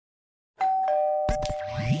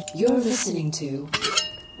You're listening to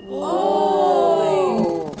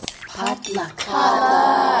Whoa! Potluck.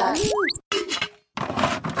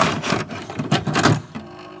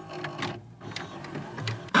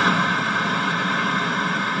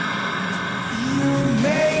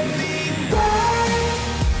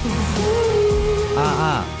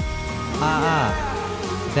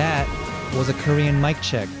 That was a Korean mic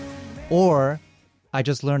check. Or I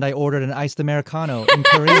just learned I ordered an iced Americano in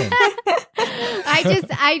Korean.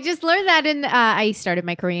 I just learned that I started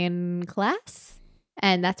my Korean class,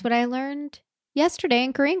 and that's what I learned yesterday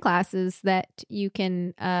in Korean classes, that you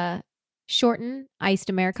can shorten iced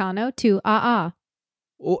Americano to Oh,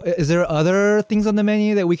 is there other things on the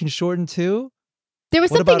menu that we can shorten to? There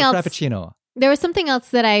was What something about else. Frappuccino? There was something else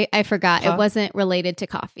that I forgot. Huh? It wasn't related to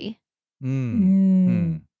coffee.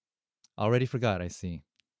 Already forgot, I see.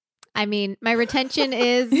 I mean, my retention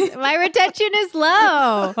is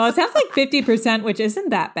low. Well, it sounds like 50%, which isn't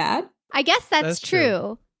that bad. I guess that's That's true.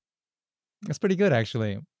 true. That's pretty good,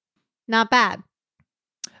 actually. Not bad.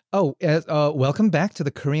 Oh, welcome back to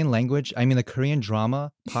the the Korean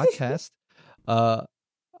drama podcast.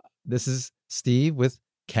 This is Steve with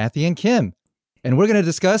Kathy and Kim, and we're going to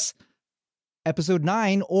discuss episode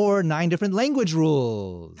 9 or 9 different language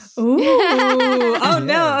rules. Ooh. Oh,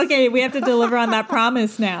 no. Yes. Okay, we have to deliver on that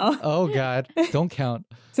promise now. Oh, God. Don't count.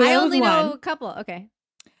 So I that was only know one. a couple. Okay.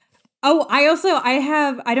 Oh, I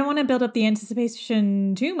don't want to build up the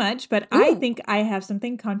anticipation too much, but I think I have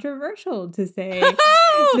something controversial to say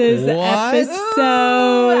this What?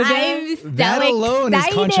 episode. I'm so That alone is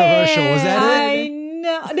excited. controversial. Was that I it? know.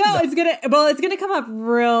 No, it's gonna come up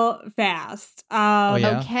real fast.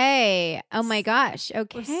 Yeah? Okay. Oh my gosh.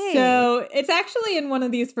 Okay. So it's actually in one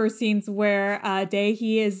of these first scenes where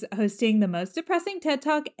Daehee is hosting the most depressing TED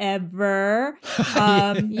Talk ever.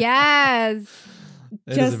 Yes.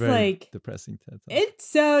 It is just a very like depressing TED Talk. it's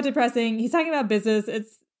so depressing. He's talking about business.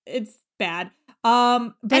 It's bad.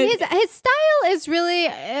 But And his style is really,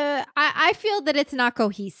 I feel that it's not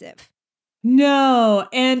cohesive. no,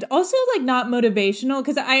 and also like not motivational,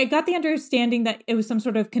 because I got the understanding that it was some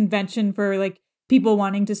sort of convention for like people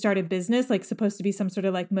wanting to start a business, like supposed to be some sort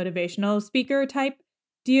of like motivational speaker type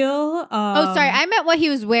deal. Oh, sorry. I meant what he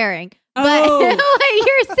was wearing. But Oh.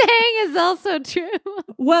 what you're saying is also true.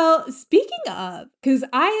 Well, speaking of, because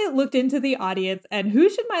I looked into the audience, and who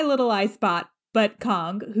should my little eye spot but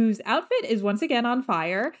Kong, whose outfit is once again on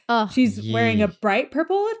fire. Oh, She's wearing a Yee. bright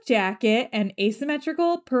purple jacket and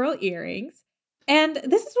asymmetrical pearl earrings. And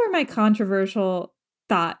this is where my controversial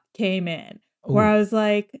thought came in, where Ooh. I was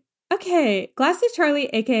like, okay, Glasses Charlie,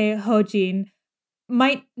 aka Hojin,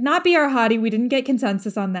 might not be our hottie. We didn't get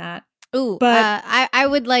consensus on that. ooh. but-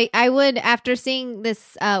 I would, after seeing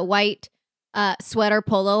this white sweater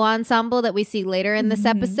polo ensemble that we see later in this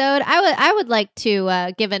Mhm. episode, I would like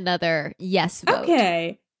to give another yes vote.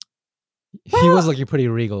 Okay. He was looking pretty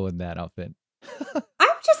regal in that outfit. I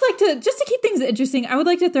would just to keep things interesting, I would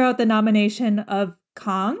like to throw out the nomination of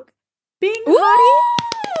Kong being Ooh!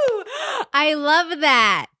 hottie. I love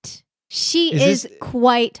that. She Is is this-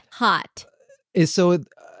 quite hot.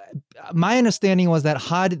 My understanding was that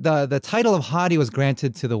the title of hottie was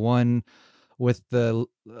granted to the one with the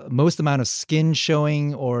most amount of skin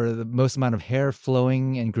showing or the most amount of hair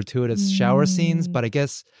flowing and gratuitous shower scenes. But I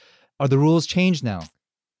guess, are the rules changed now?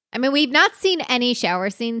 I mean, we've not seen any shower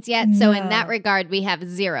scenes yet, so in No. that regard, we have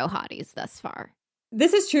 0 hotties thus far.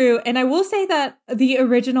 This is true. And I will say that the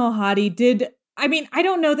original hottie did. I mean, I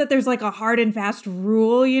don't know that there's like a hard and fast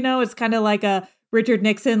rule, you know, it's kind of like a Richard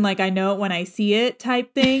Nixon, like I know it when I see it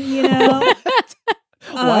type thing, you know?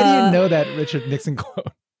 Why do you know that Richard Nixon quote?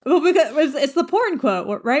 Well, because it's the porn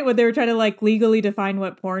quote, right? When they were trying to like legally define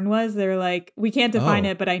what porn was, they're like, we can't define Oh.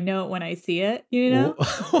 it, but I know it when I see it, you know?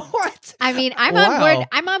 What? I mean, I'm Wow. on board.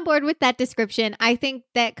 I'm on board with that description. I think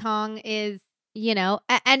that Kong is, you know,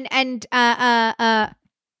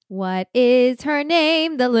 what is her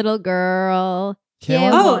name? The little girl.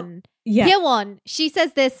 Hyewon? Hyewon. Yeah. Hyewon. She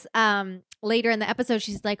says this later in the episode.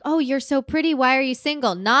 She's like, "Oh, you're so pretty. Why are you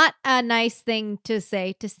single?" Not a nice thing to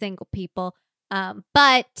say to single people.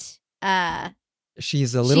 But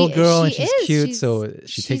She's a little girl and she she's is. cute, so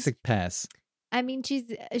she takes she's- a pass. I mean,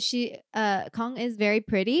 Kong is very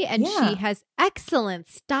pretty and Yeah. she has excellent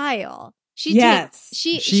style. Yes.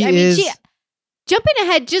 She I mean, is- jumping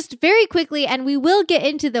ahead just very quickly, and we will get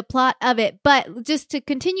into the plot of it, but just to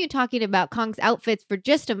continue talking about Kong's outfits for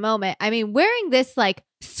just a moment. I mean, wearing this like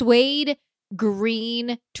suede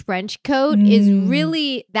green trench coat is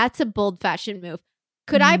really, that's a bold fashion move.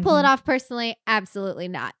 Could I pull it Mhm. off personally? Absolutely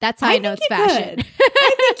not. That's how I know it's think you fashion. could.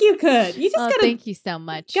 I think you could. You just Oh, gotta thank you so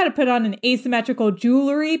much. put on an asymmetrical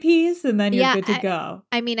jewelry piece, and then you're Yeah, good to go.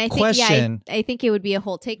 I mean, I think Question. I think it would be a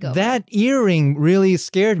whole takeover. That earring really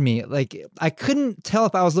scared me. Like I couldn't tell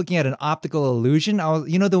if I was looking at an optical illusion. I was,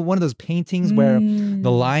 the one of those paintings where Mm.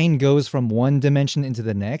 the line goes from one dimension into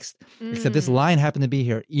the next. Except this Mm. line happened to be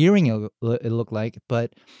her earring. It looked like,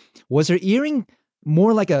 but was her earring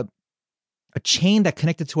more like a chain that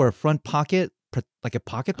connected to her front pocket, like a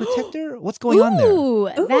pocket protector? What's going on there? Ooh,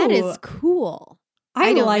 that is Ooh. cool. I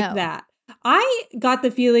I don't like know. that. I got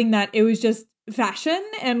the feeling that it was just fashion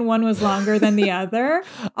and one was longer than the other.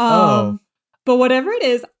 Oh. But whatever it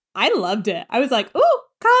is, I loved it. I was like, ooh,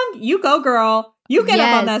 Kang, you go, girl. You get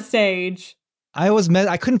up on that Yes. stage.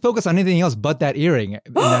 I couldn't focus on anything else but that earring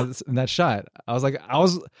in that shot.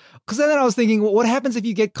 Because then I was thinking, well, what happens if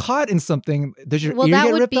you get caught in something? Does your Well, ear that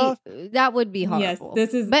get would ripped be off? that would be horrible.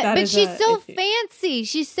 Yes, but that is she's a so issue. fancy.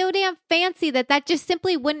 She's so damn fancy that just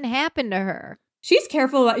simply wouldn't happen to her. She's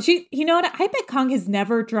careful about you know what? I bet Kang has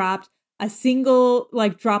never dropped a single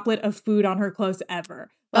like droplet of food on her clothes ever.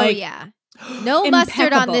 Oh Like, yeah, no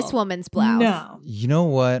mustard on this impeccable. woman's blouse. No. You know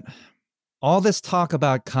what? All this talk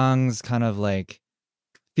about Kang's kind of like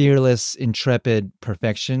fearless, intrepid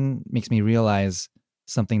perfection makes me realize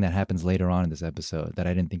something that happens later on in this episode that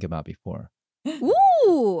I didn't think about before.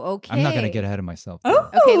 Ooh, okay. I'm not going to get ahead of myself. Oh.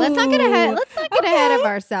 though. Okay, let's not get ahead. Let's not get ahead of Okay.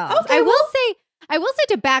 ourselves. Okay, I will say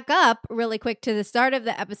to back up really quick to the start of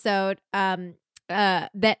the episode. That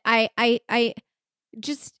I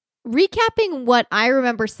just recapping what I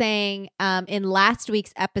remember saying in last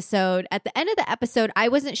week's episode. At the end of the episode, I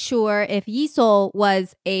wasn't sure if Yisol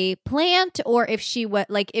was a plant or if she was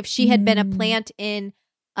if she had been a plant in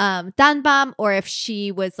Danbam or if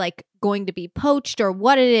she was like going to be poached or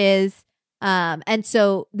what it is. And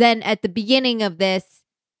so then at the beginning of this,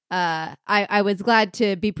 I was glad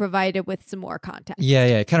to be provided with some more context. Yeah,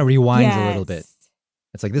 it kind of rewinds a little bit. Yes.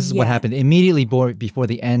 It's like this is what Yeah. happened immediately before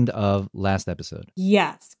the end of last episode.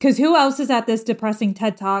 Yes, because who else is at this depressing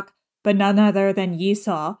TED Talk but none other than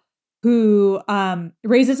Yisoo, who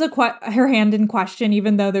raises her hand in question,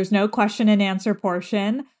 even though there's no question and answer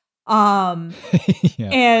portion. Yeah.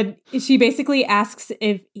 And she basically asks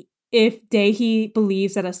if Daehee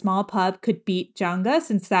believes that a small pub could beat Janga,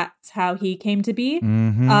 since that's how he came to be.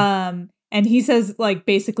 Mhm. And he says like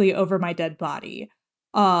basically over my dead body.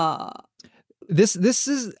 This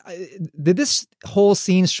is did this whole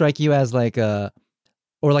scene strike you as like or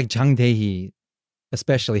like Jang Dae-hee,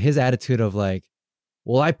 especially his attitude of like,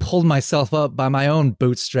 well, I pulled myself up by my own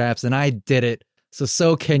bootstraps and I did it,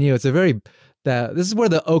 so can you. It's a very this is where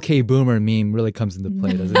the okay boomer meme really comes into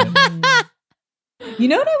play, doesn't it? You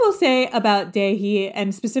know what I will say about Daehee,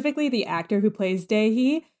 and specifically the actor who plays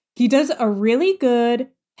Daehee? He does a really good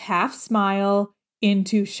half smile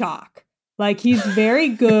into shock. Like he's very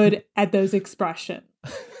good at those expressions.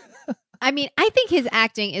 I mean, I think his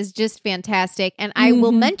acting is just fantastic. And I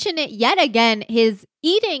will Mhm. mention it yet again. His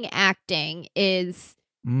eating acting is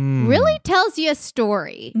Mm, really tells you a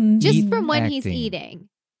story just Eat from when he's acting. eating.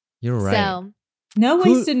 you're right. So, No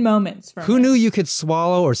Who- wasted moments from Who him. knew you could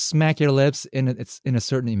swallow or smack your lips in a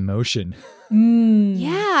certain emotion?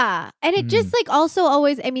 yeah. And it just like also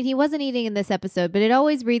always, I mean, he wasn't eating in this episode, but it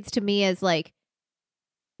always reads to me as like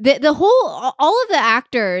the whole, all of the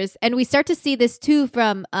actors, and we start to see this too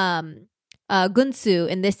from Gunsu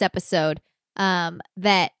in this episode,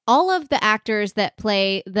 that all of the actors that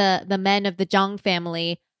play the men of the Jung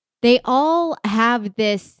family, they all have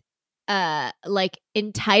this like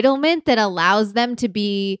entitlement that allows them to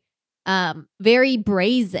be very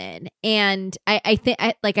brazen. And I think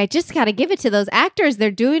I just gotta give it to those actors.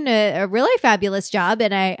 They're doing a really fabulous job,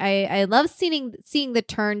 and I love seeing the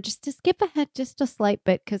turn. Just to skip ahead just a slight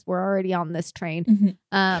bit because we're already on this train.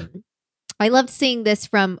 Mhm. I loved seeing this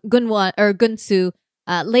from Gunsu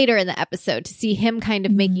later in the episode, to see him kind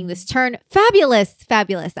of making this turn. Fabulous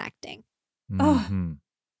acting. Oh. Mhm.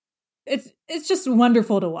 It's just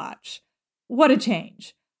wonderful to watch. What a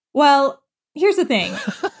change. Well, here's the thing.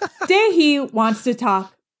 Daehee wants to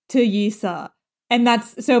talk to Yisoo. And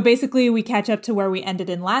that's so basically we catch up to where we ended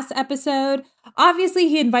in last episode. Obviously,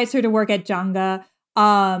 he invites her to work at Janga.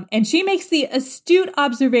 And she makes the astute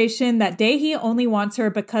observation that Daehee only wants her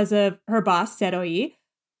because of her boss, Seroi.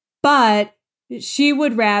 But she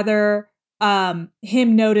would rather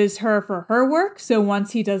him notice her for her work. So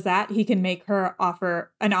once he does that, he can make her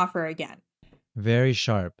an offer again. Very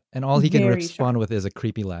sharp. And all he can Very respond sharp. with is a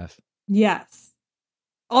creepy laugh. Yes.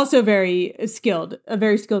 Also very skilled, a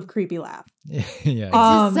very skilled, creepy laugh.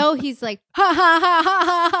 Yeah. So he's like, ha ha ha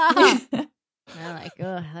ha ha ha. I'm like,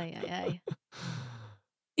 oh,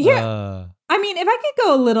 Here, I mean, if I could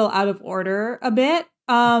go a little out of order a bit.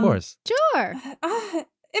 Of course. Sure. If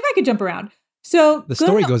I could jump around. So the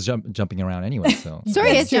story goes jumping around anyway. So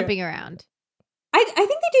Story That's is true. jumping around. I think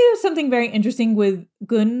they do something very interesting with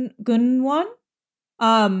Gunwon,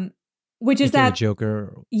 which is AKA that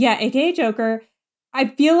Joker. Yeah, aka Joker. I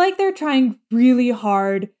feel like they're trying really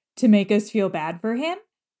hard to make us feel bad for him.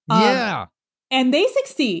 Yeah. And they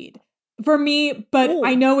succeed for me, but Ooh.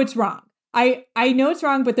 I know it's wrong. I know it's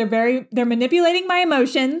wrong, but they're manipulating my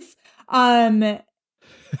emotions. But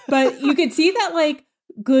you could see that like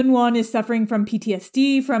Gunwon is suffering from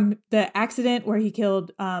PTSD from the accident where he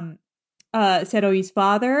killed Seroi's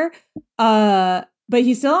father. But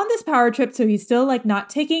he's still on this power trip, so he's still like not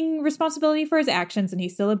taking responsibility for his actions and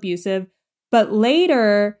he's still abusive. But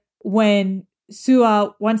later, when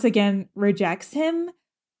Sua once again rejects him,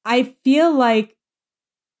 I feel like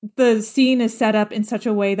the scene is set up in such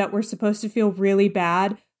a way that we're supposed to feel really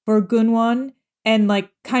bad for Gunwon and like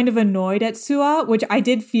kind of annoyed at Sua, which I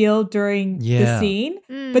did feel during the scene.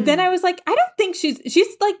 But then I was like, I don't think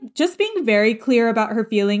she's like just being very clear about her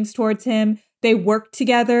feelings towards him. They work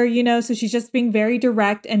together, you know, so she's just being very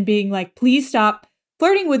direct and being like, please stop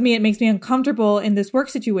flirting with me. It makes me uncomfortable in this work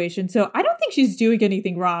situation. So I don't think she's doing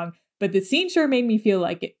anything wrong, but the scene sure made me feel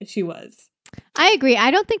like she was. I agree.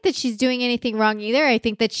 I don't think that she's doing anything wrong either. I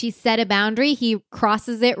think that she set a boundary. He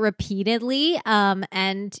crosses it repeatedly.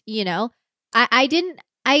 And you know, I did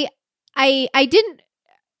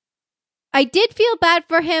feel bad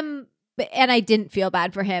for him, and I didn't feel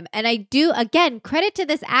bad for him. And I do, again, credit to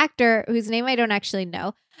this actor whose name I don't actually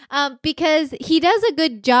know, because he does a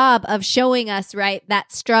good job of showing us, right,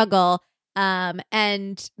 that struggle.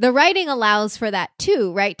 And the writing allows for that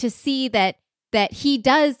too, right? To see that he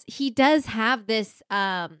does have this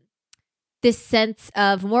this sense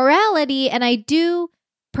of morality, and I do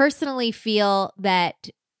personally feel that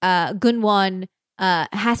Gunwon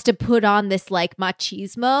has to put on this like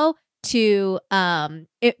machismo to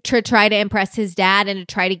try to impress his dad and to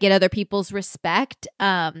try to get other people's respect.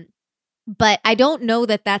 But I don't know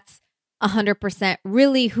that that's 100%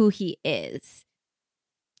 really who he is.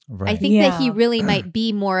 Right. I think that he really might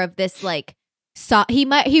be more of this like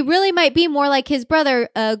he really might be more like his brother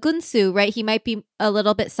Gunsu, right? He might be a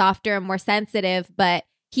little bit softer and more sensitive, but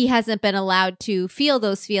he hasn't been allowed to feel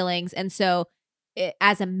those feelings, and so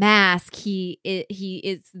as a mask, he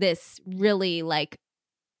is this really like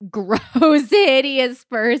gross, hideous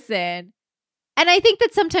person. And I think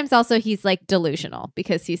that sometimes also he's like delusional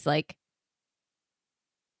because he's like,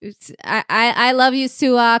 I love you,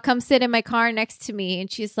 Sua. Come sit in my car next to me.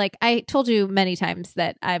 And she's like, I told you many times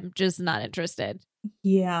that I'm just not interested.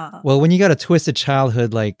 Yeah. Well, when you got a twisted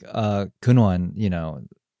childhood like Gunwon, you know,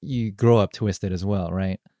 you grow up twisted as well,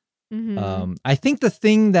 right? Mm-hmm. I think the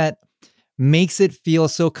thing that makes it feel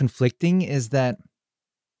so conflicting is that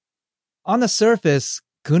on the surface,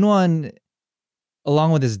 Gunwon,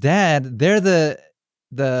 along with his dad, they're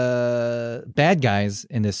the bad guys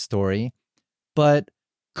in this story, but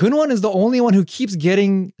Gunwon is the only one who keeps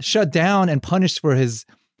getting shut down and punished for his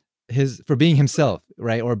for being himself,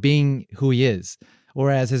 right, or being who he is.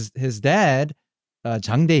 Whereas his dad,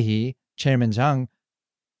 Jang Dae-hee, Chairman Jang,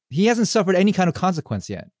 he hasn't suffered any kind of consequence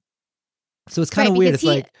yet. So it's kind of weird. It's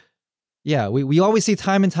like, yeah, we always see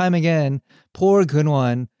time and time again, poor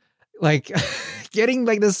Gunwon, like getting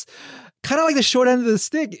like this, kind of like the short end of the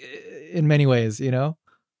stick in many ways, you know?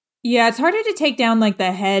 Yeah, it's harder to take down like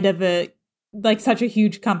the head of such a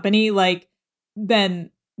huge company, like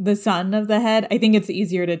than the son of the head. I think it's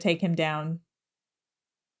easier to take him down.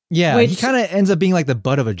 Yeah, he kind of ends up being like the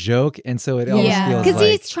butt of a joke, and so it almost feels because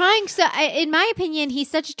like he's trying so. In my opinion, he's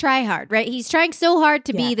such a tryhard, right? He's trying so hard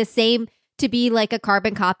to be the same, to be like a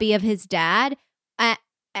carbon copy of his dad,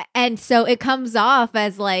 and so it comes off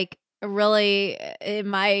as like really, in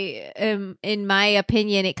my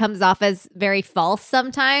opinion, it comes off as very false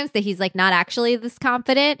sometimes. That he's like not actually this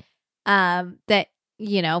confident. That,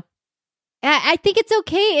 you know, I think it's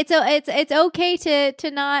okay. It's okay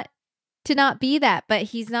to not be that, but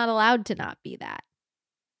he's not allowed to not be that.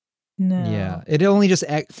 No. Yeah, it only just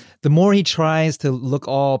the more he tries to look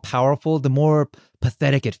all powerful, the more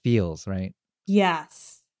pathetic it feels, right?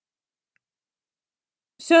 Yes.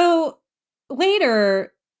 So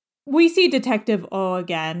later, we see Detective Oh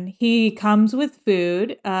again. He comes with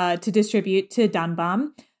food to distribute to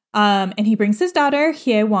Danbam. And he brings his daughter,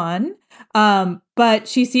 Hye-won. But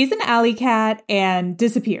she sees an alley cat and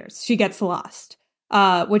disappears. She gets lost.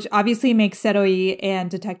 Which obviously makes Seroi and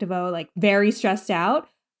Detective O like very stressed out.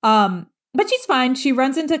 But she's fine. She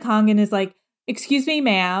runs into Kong and is like, "Excuse me,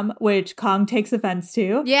 ma'am," which Kong takes offense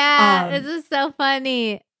to. Yeah, this is so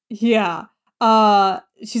funny. Yeah.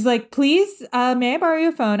 she's like, please, may I borrow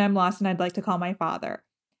your phone? I'm lost and I'd like to call my father.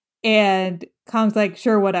 And Kong's like,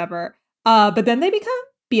 sure, whatever. But then they become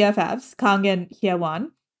BFFs, Kong and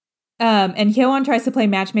Hyewon. And Hyewon tries to play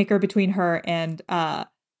matchmaker between her and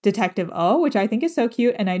Detective O, which I think is so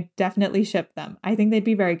cute, and I definitely ship them. I think they'd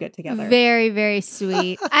be very good together. Very, very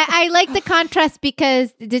sweet. I like the contrast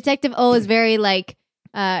because Detective O is very like,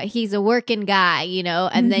 he's a working guy, you know,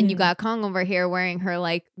 and then you got Kong over here wearing her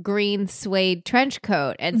like green suede trench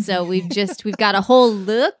coat. And so we've got a whole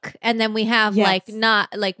look, and then we have you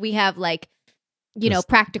know, Just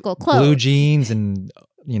practical clothes. Blue jeans and,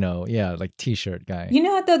 you know, like t-shirt guy. You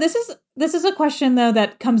know what, though? This is a question, though,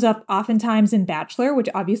 that comes up oftentimes in Bachelor, which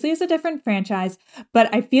obviously is a different franchise.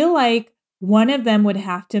 But I feel like one of them would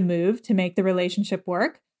have to move to make the relationship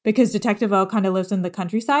work, because Detective O kind of lives in the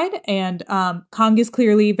countryside, and Kong is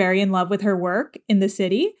clearly very in love with her work in the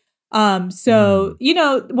city. So, you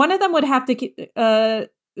know, one of them would have to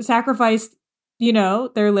sacrifice, you know,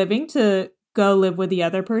 their living to go live with the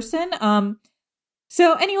other person.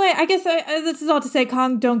 So anyway, I guess this is all to say,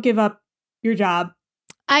 Kong, don't give up your job.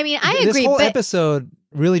 I mean, I agree. This whole but episode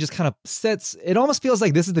really just kind of sets, it almost feels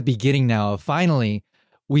like this is the beginning now. Finally,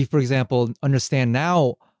 we, for example, understand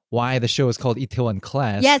now why the show is called Itaewon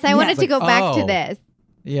Class. yes, I wanted to Like, go back to oh, this.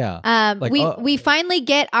 Yeah. Like, We finally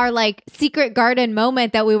get our like secret garden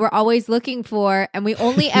moment that we were always looking for, and we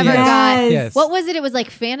only ever got Yes. what was it? It was like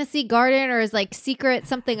fantasy garden, or is like secret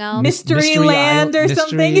something else. Mystery Land or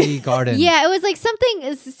something. Mystery Garden. Yeah, it was like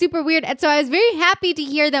something super weird, and so I was very happy to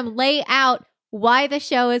hear them lay out why the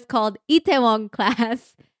show is called Itaewon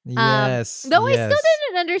Class. Yes. Though I yes. still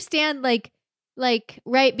didn't understand like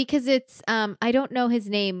right, because it's I don't know his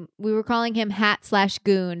name. We were calling him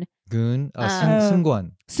Hat/Goon. Goon. Um,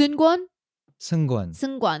 Seungwon. Seungwon.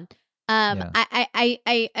 Seungwon. Yeah.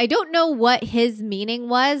 I don't know what his meaning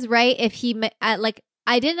was, right? If he like,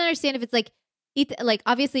 I didn't understand if it's like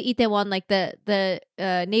obviously Itaewon, like the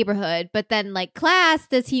neighborhood, but then like class,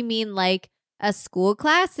 does he mean like a school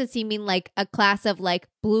class? Does he mean like a class of like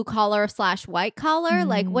blue collar / white collar?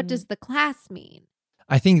 Like, what does the class mean?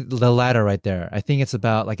 I think the latter right there. I think it's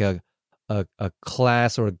about like a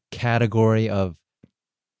class or category of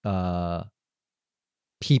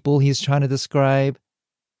people he's trying to describe,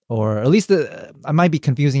 or at least I might be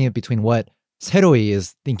confusing it between what Seroy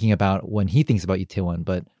is thinking about when he thinks about Itaewon,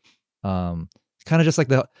 but it's kind of just like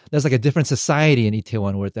there's like a different society in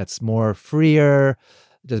Itaewon where that's more freer,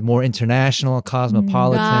 there's more international,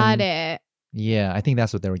 cosmopolitan. Got it. Yeah, I think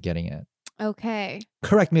that's what they were getting at. Okay.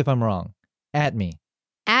 Correct me if I'm wrong. At me.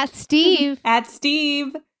 At Steve. At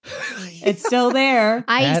Steve. It's still there.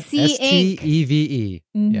 At IC Inc. STEVE.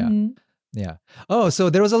 Yeah. Mhm. Yeah. Oh, so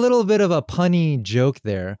there was a little bit of a punny joke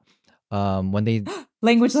there when they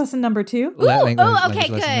Language lesson number 2. Ooh, language okay,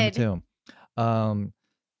 lesson number good. 2.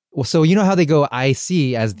 Well, so you know how they go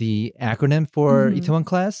IC as the acronym for Mhm. Itaewon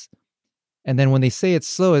Class, and then when they say it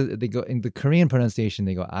slow, they go in the Korean pronunciation.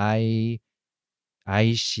 They go Aishi.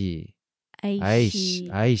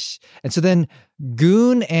 Aish. And so then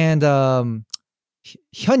Goon and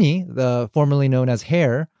Hyunyi, the formerly known as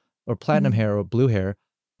Hair or Platinum Hair or Blue Hair,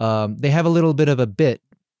 they have a little bit of a bit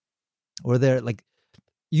where they're like,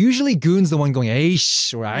 usually Goon's the one going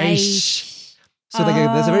Aish or Aish. So like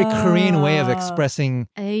there's a very Korean way of expressing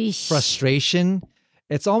frustration.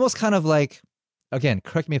 It's almost kind of like, again,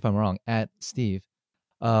 correct me if I'm wrong, at Steve.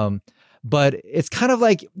 But it's kind of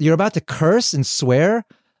like you're about to curse and swear,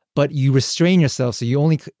 but you restrain yourself, so you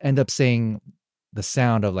only end up saying the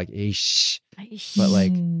sound of like "ish," but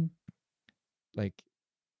like,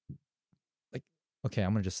 okay,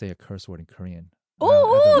 I'm gonna just say a curse word in Korean.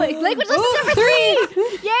 Ooh, language lesson number 3.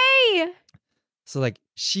 Yay! So like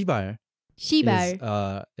 "shibar"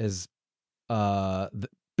 Shibar. is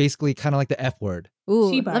basically kind of like the F word.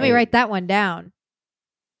 Ooh, Shibar. let me write that one down.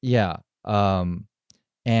 Yeah.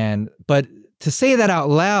 But to say that out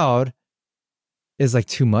loud is like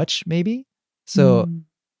too much, maybe. So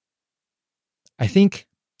I think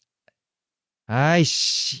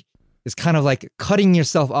is kind of like cutting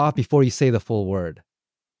yourself off before you say the full word.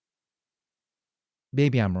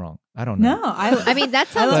 Maybe I'm wrong. I don't know. No, I mean, that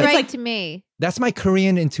sounds It's right like- to me. That's my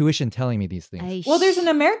Korean intuition telling me these things. Well, there's an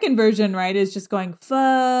American version, right? Is just going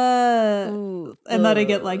fuck Ooh. and let it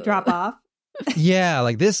get like drop off. Yeah,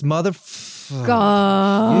 like this mother.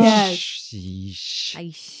 God. Yes. Yeesh.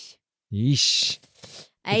 Aish. Yeesh.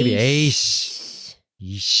 It could be Aish.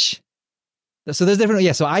 Yeesh. So there's different.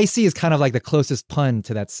 Yeah. So IC is kind of like the closest pun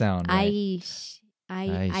to that sound. Right? Aish.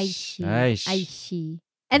 Aish. Aishi. Aish. Aishi.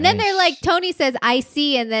 And then they're like, Aish. Tony says, I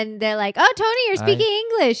see. And then they're like, oh, Tony, you're speaking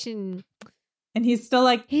English. And And he's still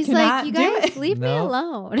like, He's cannot like, you do guys it. leave me No.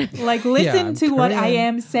 alone. Like, listen I'm to what I Korean.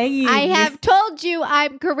 am saying. I have told you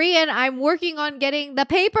I'm Korean. I'm working on getting the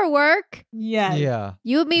paperwork. Yes. Yeah.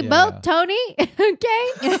 You and me Yeah. both, Tony.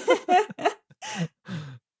 Okay.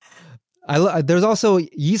 There's also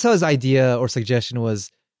Yisa's idea or suggestion was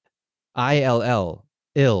ILL,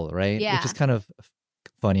 ill, right? Yeah. Which is kind of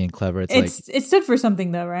funny and clever. It's like It stood for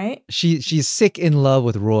something though, right? she's sick in love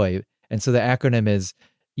with Roy, and so the acronym is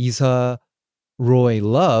Isa Roy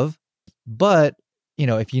Love. But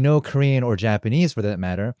if you know Korean or Japanese for that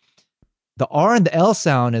matter, the R and the L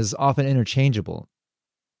sound is often interchangeable.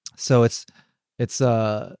 So it's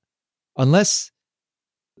unless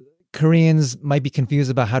Koreans might be confused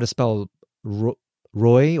about how to spell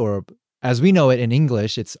Roy, or as we know it in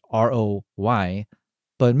English, it's ROY.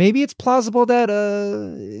 But maybe it's plausible that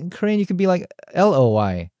in Korean you can be like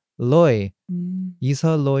LOY, Loy,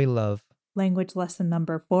 Isa Loy Love. Language lesson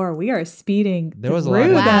number 4. We are speeding. There was a through lot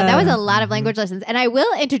of- Wow, that was a them. lot of Mhm. language lessons. And I will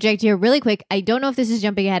interject here really quick. I don't know if this is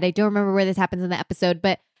jumping ahead. I don't remember where this happens in the episode,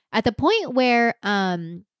 but at the point where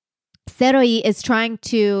Seroi is trying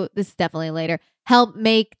to, this is definitely later, help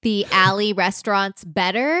make the alley restaurants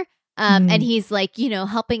better. And he's like,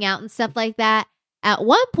 helping out and stuff like that. At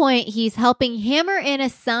one point, he's helping hammer in a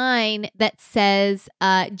sign that says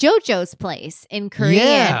JoJo's Place in Korean.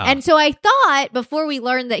 Yeah. And so I thought before we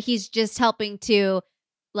learned that he's just helping to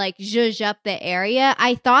like zhuzh up the area,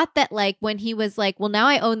 I thought that like when he was like, well, now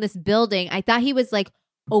I own this building, I thought he was like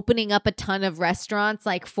opening up a ton of restaurants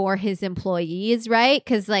like for his employees, right?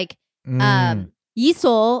 Because like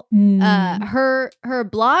Yisol, her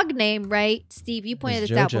blog name, right? Steve, you pointed Is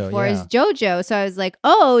this out JoJo, before, yeah. is JoJo. So I was like,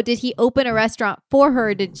 oh, did he open a restaurant for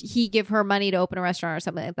her? Did he give her money to open a restaurant or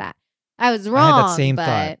something like that? I was wrong. I had that same but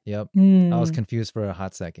thought. Yep. Mm. I was confused for a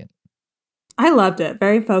hot second. I loved it.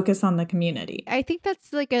 Very focused on the community. I think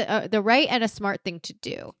that's like the right and a smart thing to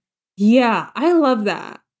do. Yeah, I love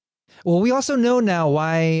that. Well, we also know now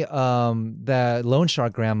why the loan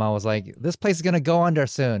shark grandma was like, this place is going to go under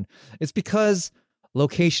soon. It's because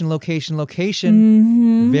location,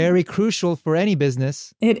 Mhm. very crucial for any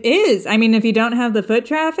business. It is. I mean, if you don't have the foot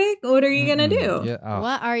traffic, what are you going to do? Yeah. Oh.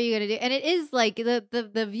 What are you gonna do? And it is like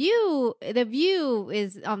the view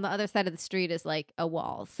is on the other side of the street is like a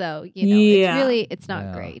wall. So Yeah. it's not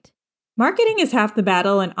Yeah. great. Marketing is half the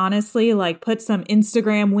battle. And honestly, like put some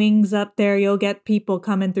Instagram wings up there. You'll get people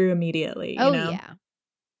coming through immediately. Oh you know? yeah.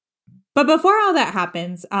 But before all that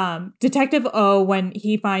happens, Detective O, when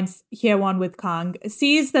he finds Hyewon with Kong,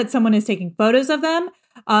 sees that someone is taking photos of them,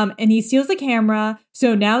 and he steals the camera.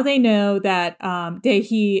 So now they know that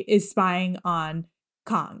Dae-hee is spying on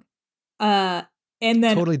Kong. And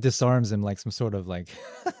then Totally disarms him like some sort of like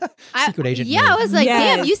secret agent. Yeah, I move. was like,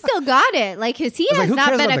 Yes. damn, you still got it. Like, cause he I was like, has who not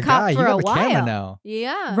cares been about a the cop guy? for You a have a while. camera now.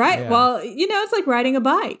 Yeah. right, Yeah. well, it's like riding a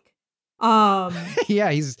bike.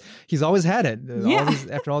 Yeah, he's always had it. Yeah.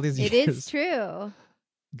 After all these years. It is true.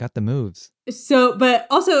 Got the moves. So, but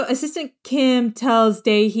also Assistant Kim tells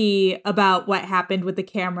Dae-hee about what happened with the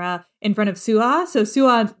camera in front of Suha. So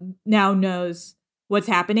Suha now knows what's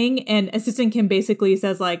happening. And Assistant Kim basically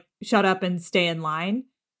says like, shut up and stay in line.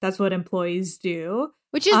 That's what employees do.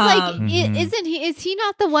 Which is like, Mhm. is he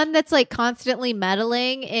not the one that's like constantly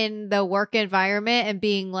meddling in the work environment and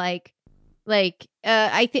being like,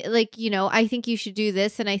 I think I think you should do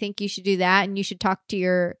this and I think you should do that and you should talk to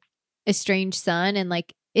your estranged son and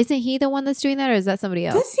like, isn't he the one that's doing that or is that somebody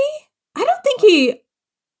else? Does he? I don't think he.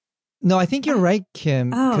 No, I think you're right, Kim,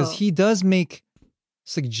 because Oh. he does make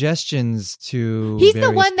suggestions to. He's the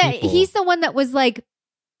various one that people. he's the one that was like,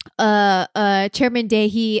 Chairman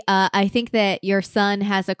Dae-hee, I think that your son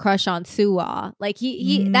has a crush on Suwa. Like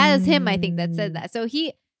he that is him, I think, that said that. So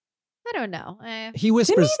I don't know. He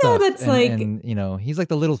whispers though, stuff. that's and, like- and, he's like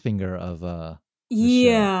the little finger of.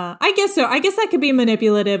 Yeah, I guess so. I guess that could be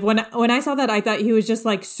manipulative. When I saw that, I thought he was just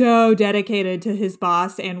like so dedicated to his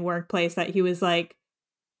boss and workplace that he was like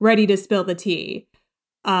ready to spill the tea.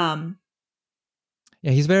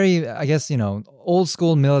 Yeah, he's very, I guess, old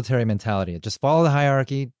school military mentality. Just follow the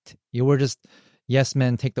hierarchy. You were just yes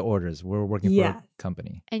men, take the orders. We're working for Yeah. a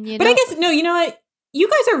company. And But I guess no, you know what? You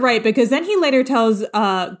guys are right because then he later tells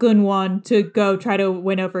Gunwon to go try to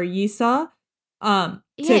win over Yisa to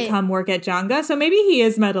Yeah. come work at Janga. So maybe he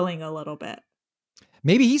is meddling a little bit.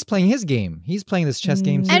 Maybe he's playing his game. He's playing this chess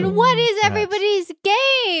game too. And what is perhaps. everybody's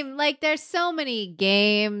game? Like, there's so many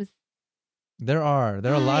games. There are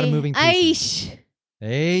a lot of moving pieces. Aish.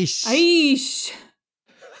 Aish. Aish.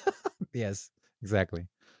 Yes, exactly.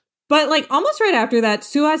 But like almost right after that,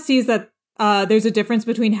 Suha sees that there's a difference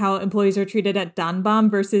between how employees are treated at Danbam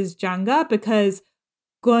versus Janga because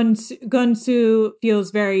Gunsu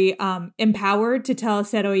feels very empowered to tell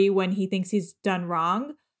Seroi when he thinks he's done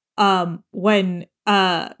wrong. Because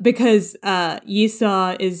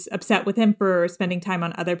Yisa is upset with him for spending time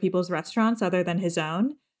on other people's restaurants other than his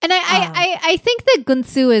own. And I think that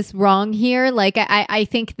Gunsu is wrong here. Like I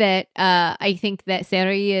think that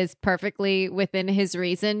Seroi is perfectly within his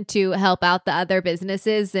reason to help out the other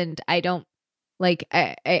businesses, and I don't like.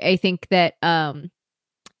 I think that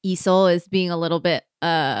Isol is being a little bit.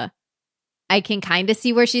 I can kind of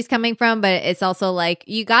see where she's coming from, but it's also like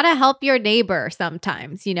you gotta help your neighbor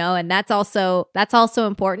sometimes, you know, and that's also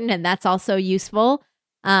important and that's also useful.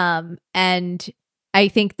 And I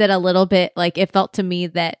think that a little bit like it felt to me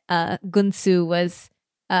that Gunsu was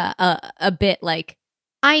a bit like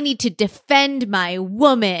I need to defend my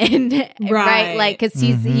woman, right? Like because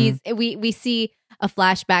we see a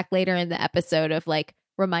flashback later in the episode of like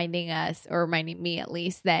reminding me at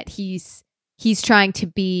least that he's trying to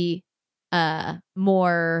be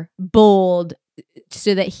more bold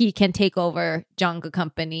so that he can take over Janga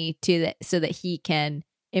Company so that he can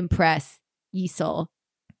impress Yisol.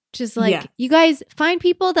 Just like, you guys find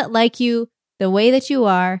people that like you the way that you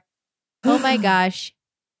are. Oh my gosh.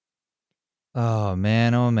 Oh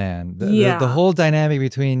man. The whole dynamic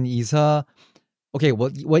between Isa. Okay,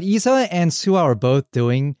 what Isa and Sua are both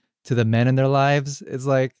doing to the men in their lives is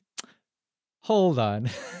like, hold on.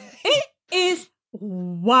 It is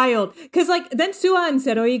wild. Because like then Sua and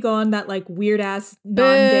Seroi go on that like weird ass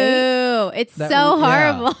non-date. It's so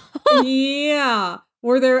horrible. Yeah.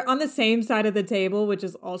 Where they're on the same side of the table, which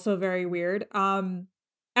is also very weird. I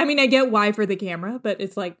mean, I get why for the camera, but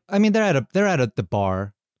it's like I mean, they're at the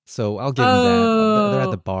bar, so I'll give them that. They're at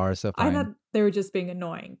the bar, so fine. I thought they were just being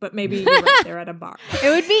annoying, but maybe you're right, they're at a bar. It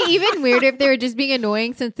would be even weirder if they were just being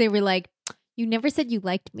annoying since they were like, you never said you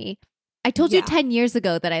liked me. I told you 10 years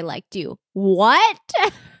ago that I liked you. What?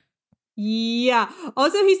 Yeah.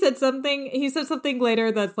 Also, he said something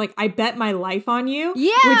later that's like, I bet my life on you.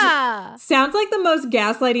 Yeah. Which sounds like the most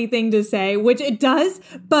gaslighty thing to say, which it does.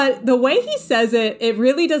 But the way he says it, it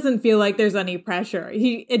really doesn't feel like there's any pressure.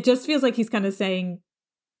 It just feels like he's kind of saying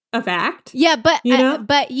a fact. Yeah, but you know?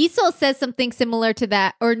 But Yisol says something similar to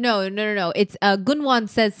that. Or no. It's Gunwon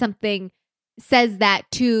says that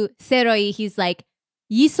to Seroi. He's like,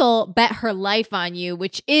 Yisol bet her life on you,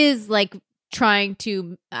 which is like trying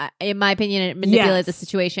to, in my opinion, manipulate the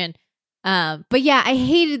situation. But yeah, I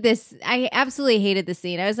hated this. I absolutely hated the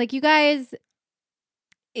scene. I was like, you guys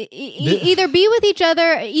either be with each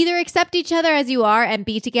other, either accept each other as you are and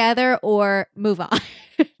be together, or move on.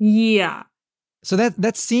 Yeah. So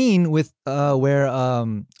that scene with where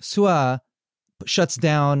Sua shuts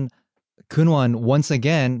down Kunwon once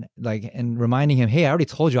again, like, and reminding him, hey, I already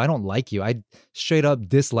told you I don't like you. I straight up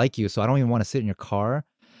dislike you, so I don't even want to sit in your car.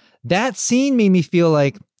 That scene made me feel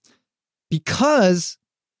like, because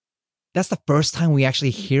that's the first time we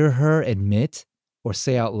actually hear her admit or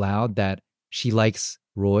say out loud that she likes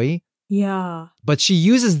Roy. Yeah. But she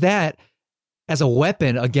uses that as a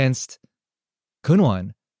weapon against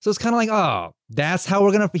Kunwon. So it's kind of like, oh, that's how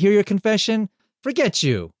we're going to hear your confession? Forget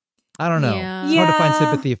you. I don't know. Yeah. It's hard to find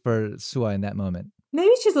sympathy for Sua in that moment.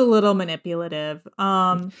 Maybe she's a little manipulative.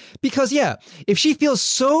 Because, yeah, if she feels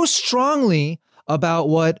so strongly about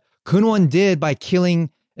what Kunwon did by killing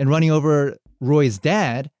and running over Roy's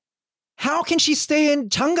dad, how can she stay in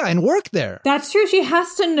Changga and work there? That's true. She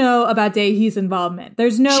has to know about Daehee's involvement.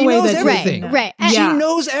 There's no way that everything. Right. She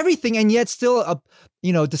knows everything, and yet still,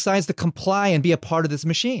 decides to comply and be a part of this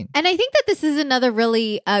machine. And I think that this is another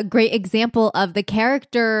really great example of the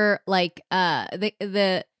character, like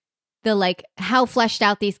the like how fleshed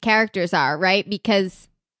out these characters are, right? Because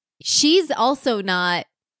she's also not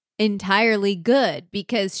entirely good,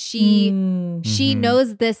 because she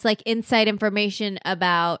knows this like inside information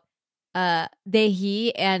about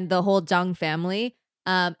Daehee and the whole Jung family,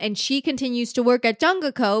 and she continues to work at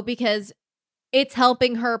Jungako because it's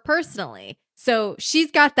helping her personally. So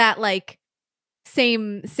she's got that like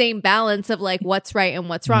same balance of like what's right and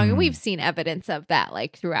what's wrong, and we've seen evidence of that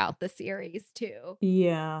like throughout the series too.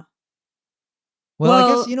 Yeah. Well,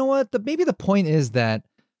 I guess you know what? Maybe the point is that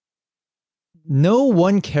no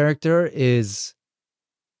one character is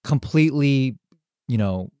completely,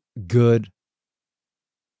 good.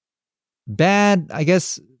 Bad, I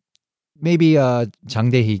guess maybe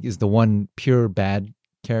Jang Dae-hee is the one pure bad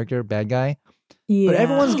character, bad guy. Yeah. But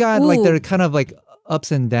everyone's got like their kind of like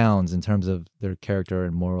ups and downs in terms of their character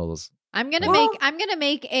and morals. I'm gonna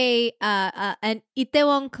make a an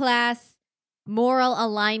Itaewon class moral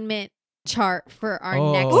alignment chart for our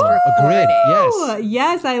next recording. A grid, yes.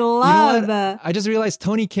 Yes, I love. I just realized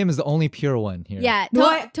Tony Kim is the only pure one here. Yeah,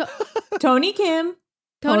 Tony Kim,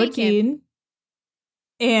 Tony Kim. Hojin,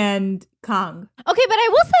 and Kang. Okay, but I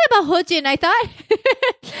will say about Hojin, I thought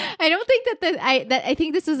I don't think I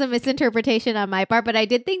think this was a misinterpretation on my part, but I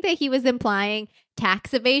did think that he was implying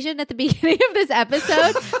tax evasion at the beginning of this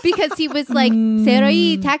episode because he was like,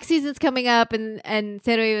 Seroi, tax season's coming up, and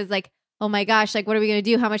Seroi was like, oh my gosh, like what are we gonna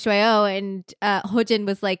do? How much do I owe? And Hojin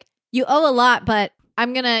was like, you owe a lot, but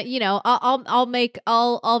I'm gonna, I'll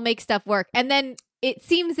make stuff work. And then it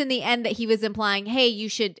seems in the end that he was implying, hey, you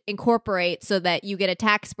should incorporate so that you get a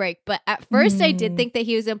tax break. But at first I did think that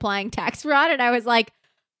he was implying tax fraud. And I was like,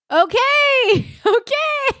 okay.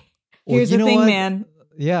 Here's the thing, man.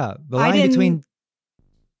 Yeah. The line between...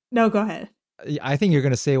 No, go ahead. I think you're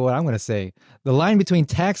going to say what I'm going to say. The line between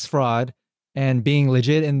tax fraud and being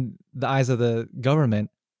legit in the eyes of the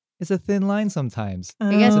government is a thin line sometimes.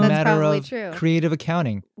 I guess It's a that's matter probably of true. creative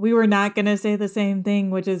accounting. We were not going to say the same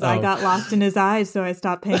thing, which is I Oh. got lost in his eyes, so I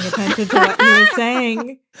stopped paying attention to what he was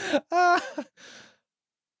saying. Yes.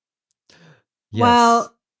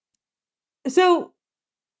 Well, so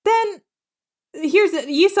then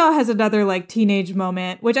Yiseo has another like teenage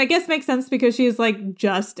moment, which I guess makes sense because she's like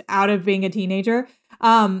just out of being a teenager.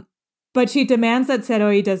 But she demands that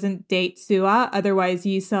Seroi doesn't date Sua, otherwise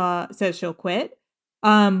Yiseo says she'll quit.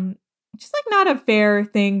 Just like not a fair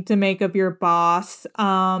thing to make of your boss.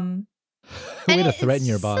 way to threaten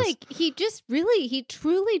your boss. Like he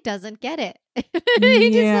truly doesn't get it. He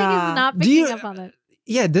just like is not picking up on it.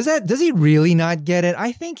 Yeah, does he really not get it?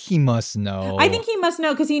 I think he must know. I think he must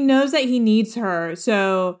know because he knows that he needs her.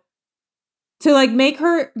 So to make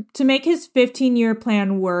his 15-year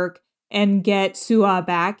plan work and get Sua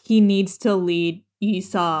back, he needs to lead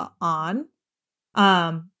Yiseo on.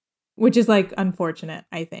 Which is like unfortunate,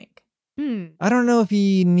 I think. I don't know if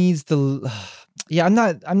he needs to. Yeah,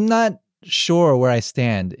 I'm not sure where I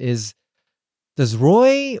stand. Does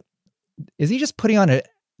Roy? Is he just putting on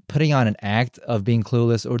an act of being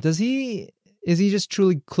clueless, or is he just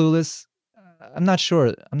truly clueless? I'm not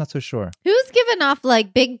sure. I'm not so sure. Who's giving off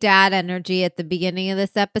like big dad energy at the beginning of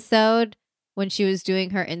this episode when she was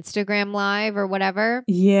doing her Instagram live or whatever?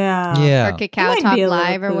 Yeah. Or Kakao He might Talk be a little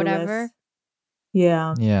Live or clueless. whatever.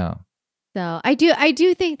 Yeah. Yeah. So I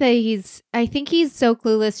do think that I think he's so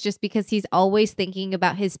clueless just because he's always thinking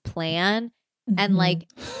about his plan and like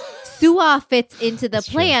Sua fits into the That's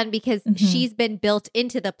true. plan because she's been built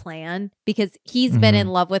into the plan because he's been in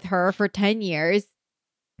love with her for 10 years.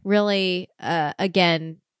 Really,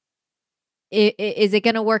 again, is it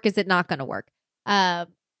going to work? Is it not going to work?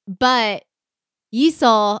 But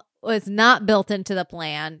Yiseo was not built into the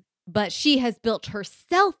plan, but she has built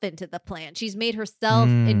herself into the plan. She's made herself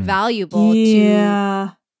invaluable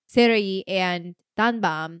to Seroi and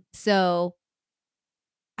Danbam. So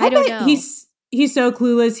I don't know. He's so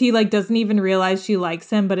clueless. He like doesn't even realize she likes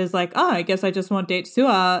him, but is like, oh, I guess I just won't date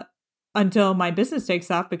Sua until my business takes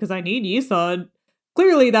off because I need Yiseo. And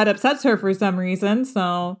clearly that upsets her for some reason.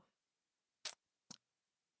 So,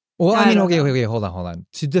 well, I mean, don't know. okay, hold on.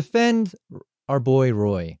 To defend our boy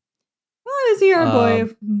Roy, oh, is he our boy?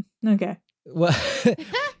 Okay. well,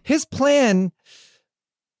 his plan,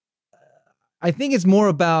 I think, it's more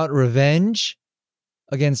about revenge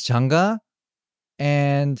against Changga,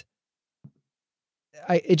 and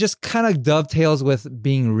it just kind of dovetails with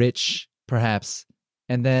being rich, perhaps,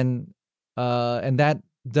 and then and that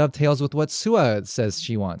dovetails with what Sua says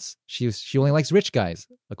she wants. She only likes rich guys,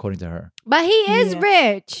 according to her. But he is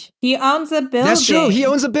rich. He owns a building. That's true. He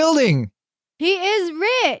owns a building. He is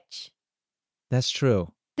rich. That's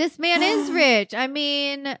true. This man is rich. I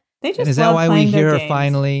mean, They just And is that love why we playing their hear her games.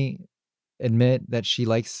 finally admit that she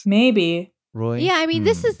likes Maybe. Roy? yeah, I mean,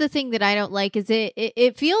 this is the thing that I don't like is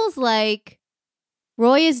it feels like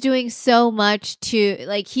Roy is doing so much to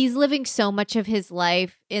like he's living so much of his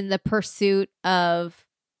life in the pursuit of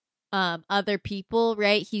other people,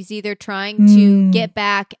 right? He's either trying to get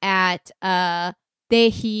back at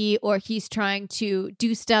Dehi or he's trying to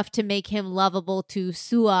do stuff to make him lovable to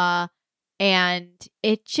Sua, and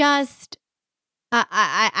it just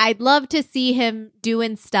I'd love to see him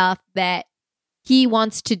doing stuff that he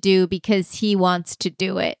wants to do because he wants to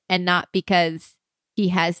do it and not because he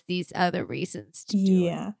has these other reasons to do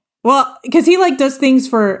it. Well, because he like does things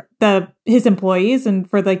for his employees and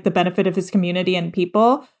for like the benefit of his community and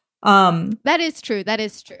people. That is true. That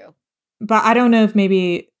is true. But I don't know if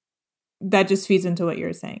maybe that just feeds into what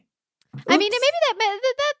you're saying. I mean, maybe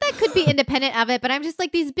that could be independent of it, but I'm just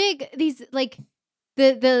like these like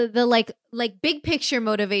the big picture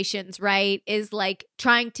motivations, right? Is like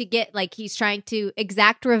trying to get like he's trying to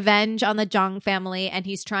exact revenge on the Zhang family and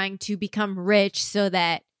he's trying to become rich so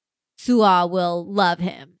that Sua will love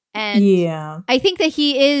him. And Yeah. I think that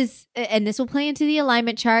he is, and this will play into the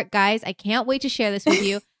alignment chart, guys. I can't wait to share this with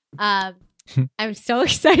you. I'm so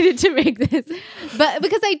excited to make this, but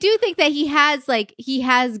because I do think that he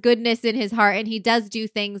has goodness in his heart, and he does do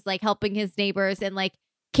things like helping his neighbors and like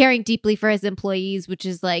caring deeply for his employees, which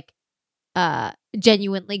is like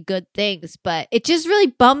genuinely good things. But it just really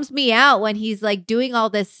bums me out when he's like doing all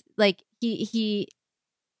this, like he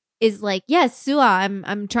is like, yes, Sua,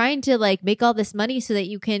 I'm trying to like make all this money so that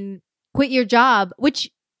you can quit your job,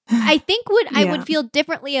 which I think I would feel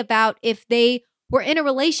differently about if they were in a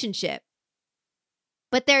relationship.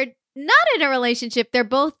 But they're not in a relationship. They're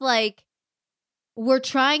both like, we're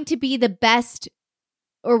trying to be the best,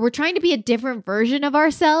 or we're trying to be a different version of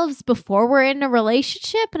ourselves before we're in a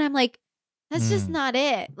relationship. And I'm like, that's just not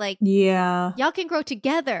it. Like, Yeah. y'all can grow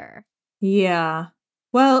together. Yeah.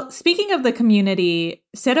 Well, speaking of the community,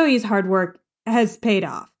 Seroi's hard work has paid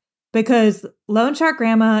off because Loan Shark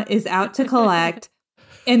Grandma is out to collect,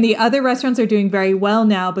 and the other restaurants are doing very well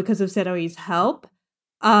now because of Seroi's help.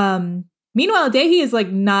 Meanwhile, Dehi is like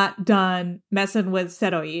not done messing with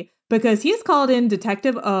Seroi because he's called in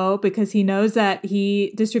Detective O because he knows that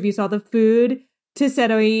he distributes all the food to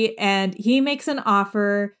Seroi, and he makes an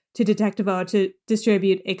offer to Detective O to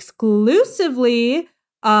distribute exclusively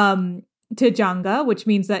to Janga, which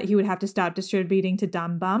means that he would have to stop distributing to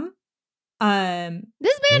Dambam.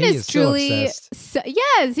 This man He is is so truly, obsessed.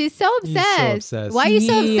 yes, he's so obsessed. obsessed. Why are you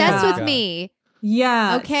so obsessed Yeah. with me?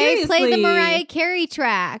 Yeah. Okay, play the seriously. Mariah Carey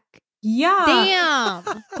track. Yeah. Damn.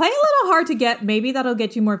 Play a little hard to get. Maybe that'll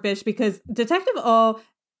get you more fish because Detective O,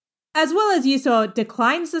 as well as Yiso,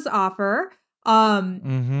 declines this offer.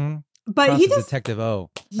 Mm-hmm. But he just Detective O.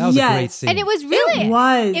 That was a great Yes. scene. And it was really, it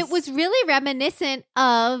was. it was really reminiscent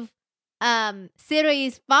of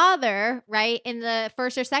Siroi's father, right? In the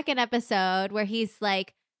first or second episode where he's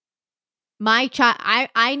like, my child,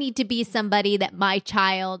 I need to be somebody that my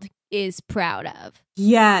child is proud of.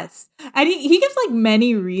 Yes. And he gives like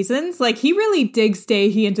many reasons. Like he really digs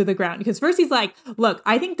Daehi into the ground because first he's like, look,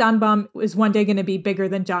 I think Danbam is one day going to be bigger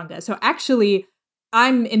than Janga. So actually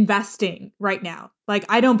I'm investing right now. Like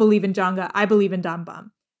I don't believe in Janga. I believe in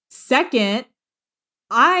Danbam. Second,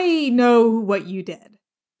 I know what you did.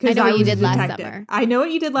 I know what you was did a last detective. summer. I know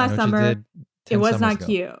what you did I last know what you summer. did It 10 was summers not ago.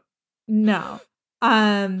 cute. No.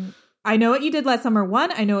 I know what you did last summer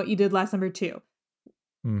 1. I know what you did last summer 2.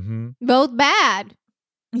 Mm-hmm. Both bad.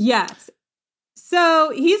 Yes.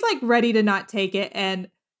 So he's like ready to not take it, and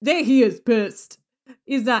there he is pissed.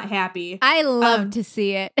 He's not happy. I love to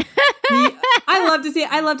see it. I love to see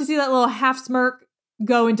it. I love to see that little half smirk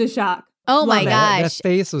go into shock. Oh my Love it. That gosh.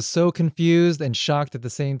 face was so confused and shocked at the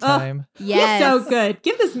same time. Yes. He's so good.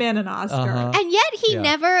 Give this man an Oscar. Uh-huh. And yet he Yeah.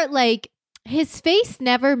 never like his face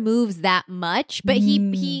never moves that much, but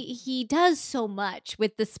he does so much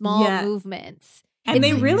with the small Yeah. movements. And they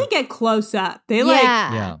It's- really get close up. They like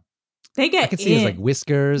Yeah. they get I can see his like in.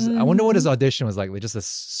 whiskers. I wonder what his Mhm. audition was like just a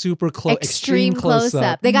super close, Extreme close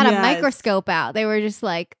up. They got a Yes. microscope out. They were just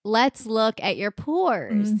like, let's look at your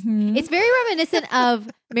pores. Mhm. It's very reminiscent of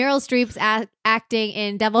Meryl Streep's acting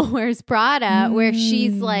in Devil Wears Prada, where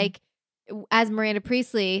she's Mm. like, as Miranda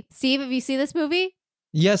Priestley. Steve, have you seen this movie?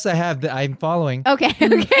 Yes, I have. I'm following. Okay, okay.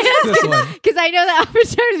 This one. Because I know that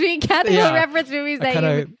oftentimes me and Kathy will Yeah. reference movies I that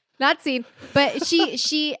kinda- you've not seen. But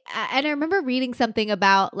she and I remember reading something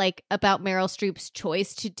about Meryl Streep's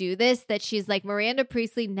choice to do this, that she's like, Miranda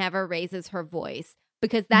Priestley never raises her voice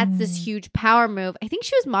because that's this huge power move. I think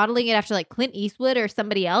she was modeling it after like Clint Eastwood or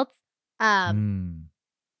somebody else.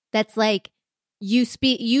 That's like,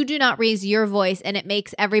 you do not raise your voice and it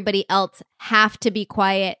makes everybody else have to be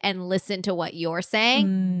quiet and listen to what you're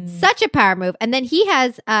saying. Such a power move. And then he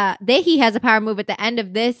has a power move at the end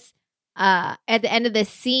of this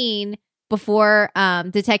scene before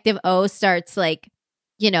Detective O starts like,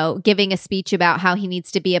 giving a speech about how he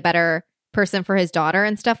needs to be a better person for his daughter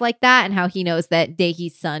and stuff like that, and how he knows that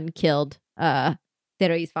Daehi's son killed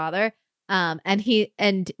Seroi's father. And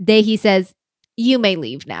Daehi says, "You may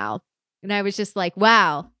leave now." And I was just like,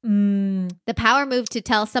 wow, the power move to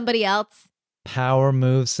tell somebody else. Power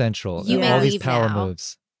move central. You may all these leave power now.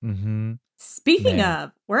 moves. Mm-hmm. Speaking Man.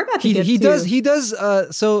 of, we're about to He get he to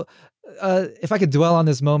does. So if I could dwell on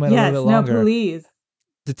this moment yes, a little bit longer, no, please.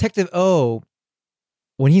 Detective O,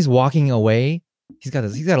 when he's walking away, he's got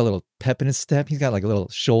a little pep in his step. He's got like a little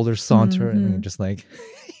shoulder saunter, and Mhm. you're just like,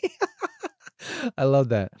 I love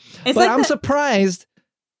that. It's But like I'm the- surprised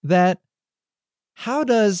that how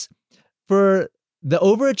does, for the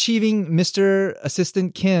overachieving Mr.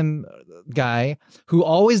 Assistant Kim guy who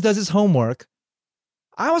always does his homework,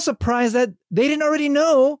 I was surprised that they didn't already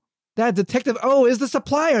know that Detective O is the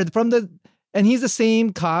supplier from the And he's the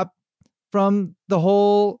same cop from the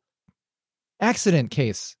whole accident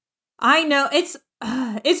case. I know it's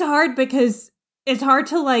hard because it's hard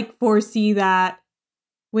to like foresee that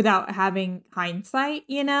without having hindsight,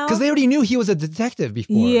 you know? Because they already knew he was a detective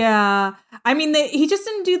before. Yeah. I mean, he just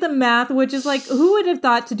didn't do the math, which is like, who would have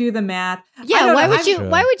thought to do the math? Yeah, why would True.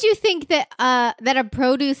 why would you think that that a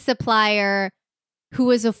produce supplier who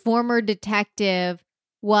was a former detective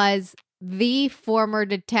was the former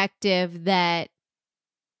detective that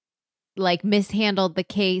like mishandled the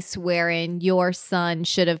case wherein your son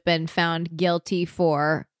should have been found guilty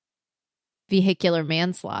for vehicular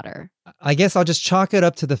manslaughter? I guess I'll just chalk it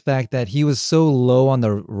up to the fact that he was so low on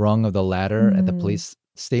the rung of the ladder at the police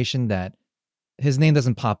station that his name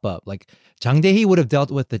doesn't pop up. Like Jang Dae-hee would have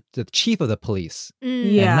dealt with the chief of the police,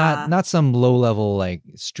 Yeah. and not some low level like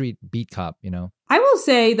street beat cop. You know, I will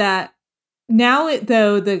say that now,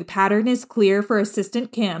 though, the pattern is clear for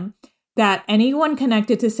Assistant Kim that anyone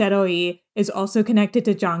connected to Seroe is also connected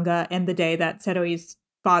to Janga and the day that Seroe's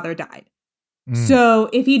father died. So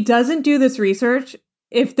if he doesn't do this research,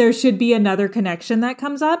 if there should be another connection that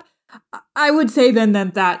comes up, I would say then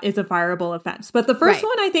that is a fireable offense. But the first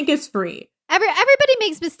one I think is free. Everybody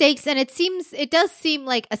makes mistakes, and it does seem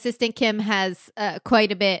like Assistant Kim has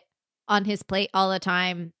quite a bit on his plate all the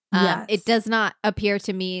time. Yes. It does not appear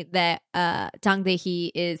to me that Jang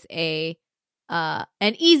Dae-hee is an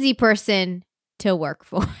easy person to work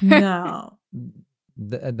for. No.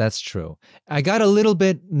 that's true. I got a little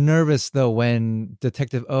bit nervous though when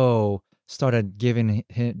Detective O started giving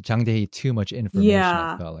Jang Dae-hee too much information.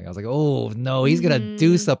 Yeah. I felt like I was like, oh no, he's gonna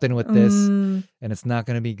do something with this, and it's not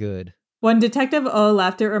gonna be good. When Detective O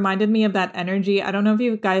left, it reminded me of that energy. I don't know if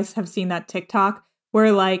you guys have seen that TikTok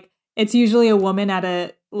where like it's usually a woman at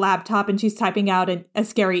a laptop and she's typing out a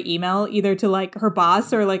scary email either to like her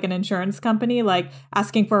boss or like an insurance company, like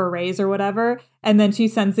asking for a raise or whatever. And then she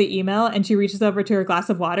sends the email and she reaches over to her glass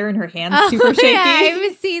of water and her hand's super shaky. Yeah, I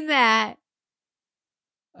haven't seen that.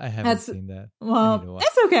 I haven't seen that. Well,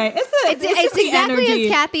 it's okay. It's just the exactly energy.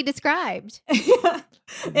 as Kathy described.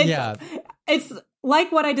 It's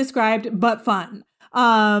like what I described, but fun.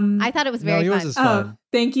 I thought it was very yours fun. is fun.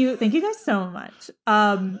 Thank you guys so much.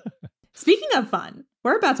 Speaking of fun,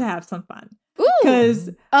 we're about to have some fun. Because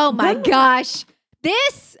oh my gosh,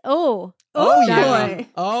 this oh yeah. boy.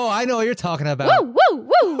 Oh, I know what you're talking about. woo woo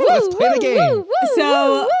woo woo. Let's play the game.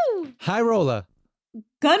 So Hi, Rolla.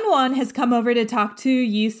 Gunwon has come over to talk to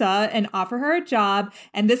Yisa and offer her a job,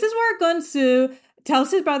 and this is where Gunsu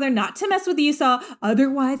tells his brother not to mess with Yisa,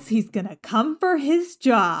 otherwise he's gonna come for his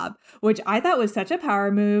job, which I thought was such a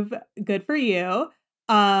power move. Good for you.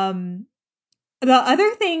 The other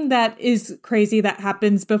thing that is crazy that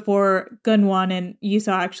happens before Gunwon and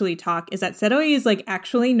Yisa actually talk is that Seroe is like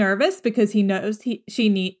actually nervous because he knows he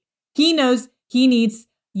needs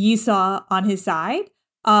Yisa on his side.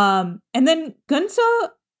 And then Gunso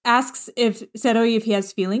asks Seroe if he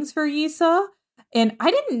has feelings for Yisa, and I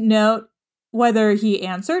didn't know whether he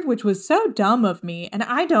answered, which was so dumb of me, and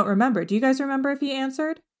I don't remember. Do you guys remember if he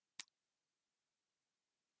answered?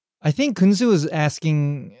 I think Kunzu is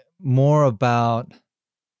asking more about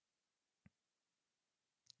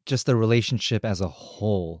just the relationship as a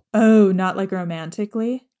whole. Oh, not like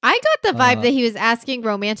romantically? I got the vibe that he was asking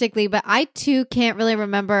romantically, but I too can't really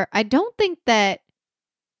remember. I don't think that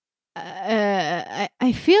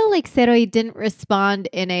I feel like Seroe didn't respond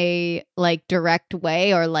in a like direct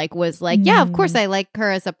way or like was like, yeah, of course I like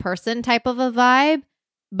her as a person type of a vibe.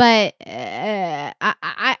 But I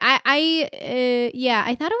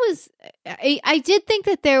thought it was. I did think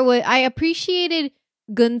that there was. I appreciated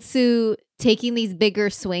Gunsu taking these bigger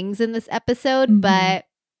swings in this episode, but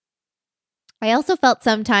I also felt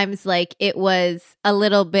sometimes like it was a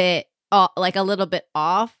little bit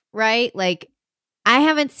off, right? Like I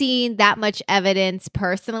haven't seen that much evidence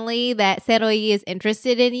personally that Seroe is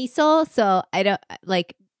interested in Iso, so I don't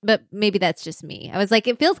like. But maybe that's just me. I was like,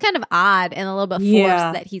 it feels kind of odd and a little bit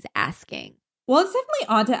forced that he's asking. Well, it's definitely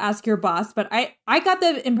odd to ask your boss, but I got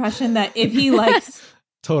the impression that if he likes...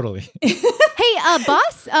 Totally. Hey,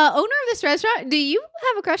 boss, owner of this restaurant, do you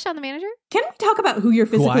have a crush on the manager? Can we talk about who you're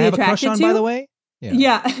physically who I have attracted a crush on, to? by the way?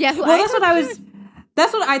 Yeah. Well,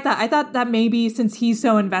 That's what I thought. I thought that maybe since he's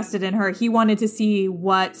so invested in her, he wanted to see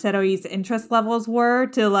what Seroe's interest levels were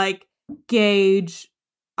to like gauge...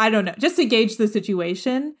 I don't know, just to gauge the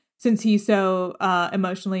situation since he's so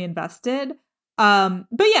emotionally invested. But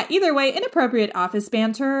yeah, either way, inappropriate office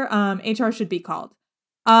banter, HR should be called.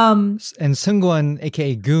 And Seungwon,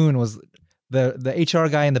 aka Goon, was the HR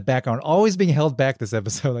guy in the background, always being held back this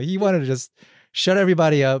episode. Like he wanted to just shut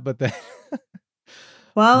everybody up, but then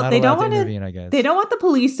Well, Not they allowed don't want intervene, I guess. They don't want the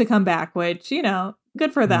police to come back, which,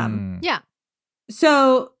 good for them. Mm. Yeah.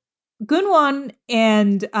 So Gunwon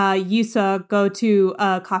and Yusa go to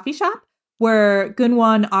a coffee shop where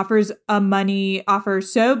Gunwon offers a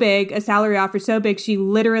salary offer so big she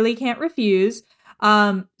literally can't refuse.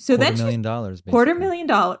 So then $250,000, basically.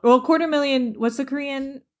 $250,000. Well, $250,000. What's the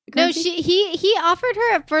Korean currency? No, he offered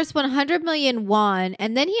her at first 100 million won,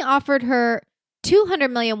 and then he offered her 200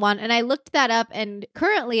 million won. And I looked that up, and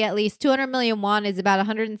currently, at least 200 million won is about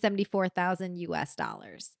 174,000 US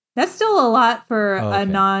dollars. That's still a lot for okay. a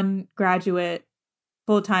non-graduate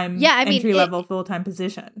full-time, entry-level full-time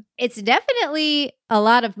position. It's definitely a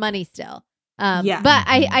lot of money still. Yeah. But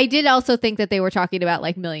I did also think that they were talking about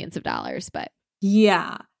like millions of dollars, but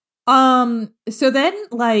yeah. So then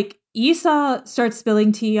like Isa starts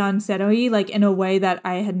spilling tea on Serohi like in a way that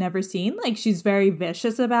I had never seen. Like she's very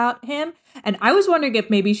vicious about him. And I was wondering if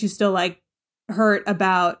maybe she's still like hurt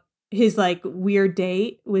about his like weird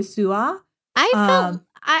date with Sua.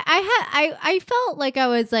 I felt like I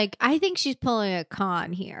was like, I think she's pulling a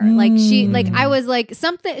con here. Like I was like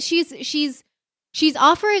something she's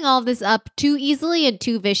offering all of this up too easily and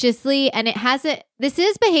too viciously, and this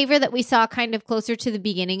is behavior that we saw kind of closer to the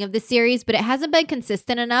beginning of the series, but it hasn't been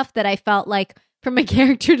consistent enough that I felt like from a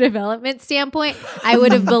character development standpoint, I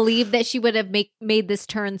would have believed that she would have made this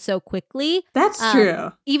turn so quickly. That's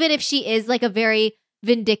true. Even if she is like a very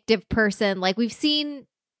vindictive person, like we've seen,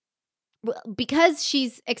 because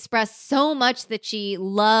she's expressed so much that she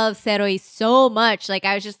loves Serohi so much, like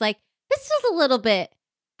I was just like, this feels a little bit,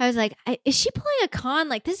 I was like, is she pulling a con?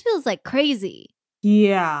 Like this feels like crazy.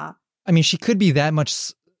 Yeah. I mean, she could be that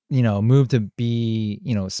much, moved to be,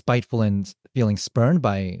 spiteful and feeling spurned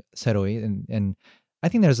by Serohi. And I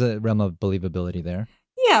think there's a realm of believability there.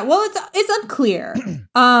 Yeah, well, it's unclear.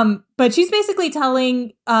 But she's basically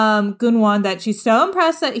telling Gunwon that she's so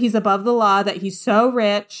impressed that he's above the law, that he's so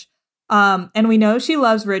rich. And we know she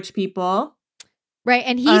loves rich people. Right.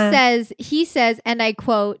 And he says, and I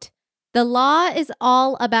quote, "The law is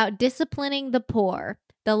all about disciplining the poor.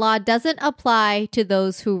 The law doesn't apply to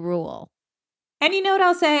those who rule." And you know what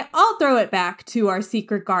I'll say? I'll throw it back to our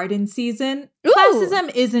Secret Garden season. Ooh.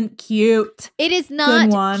 Classism isn't cute. It is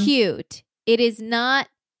not cute. It is not.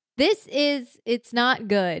 It's not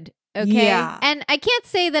good. Okay. Yeah. And I can't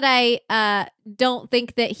say that I don't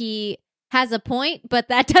think that he has a point, but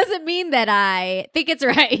that doesn't mean that I think it's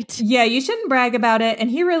right. Yeah, you shouldn't brag about it. And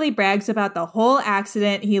he really brags about the whole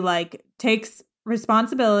accident. He like takes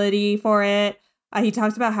responsibility for it. He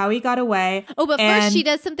talks about how he got away. Oh, but first she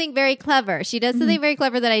does something very clever. She does something very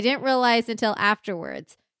clever that I didn't realize until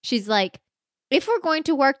afterwards. She's like, if we're going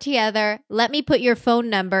to work together, let me put your phone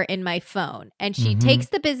number in my phone. And she takes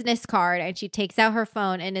the business card and she takes out her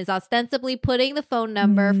phone and is ostensibly putting the phone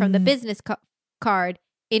number from the business card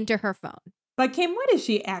into her phone. But Kim, what is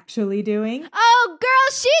she actually doing? Oh,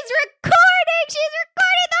 girl, she's recording. She's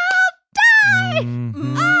recording the whole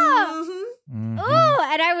time. Oh,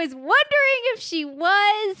 and I was wondering if she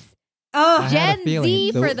was Gen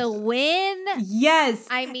Z for the win. Yes.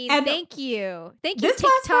 I mean, and thank you. Thank you, this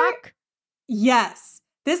TikTok. last part, yes.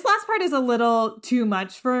 This last part is a little too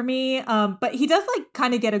much for me. But he does like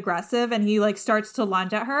kind of get aggressive and he like starts to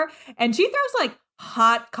lunge at her and she throws like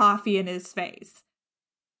hot coffee in his face.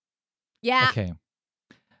 Yeah. Okay.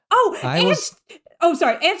 Oh,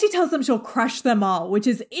 sorry. And she tells them she'll crush them all, which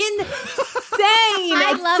is insane.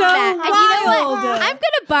 I love that. Wild. And you know what? I'm going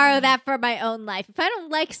to borrow that for my own life. If I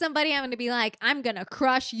don't like somebody, I'm going to be like, I'm going to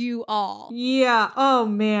crush you all. Yeah. Oh,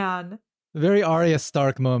 man. Very Arya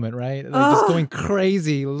Stark moment, right? Like just going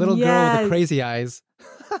crazy. Little girl with the crazy eyes.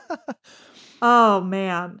 Oh,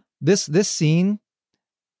 man. This scene,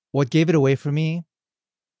 what gave it away for me,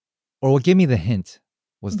 or what gave me the hint,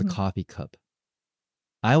 was the coffee cup.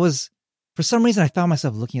 For some reason, I found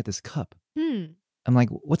myself looking at this cup. I'm like,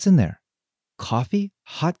 what's in there? Coffee?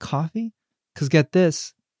 Hot coffee? Because get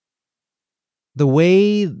this. The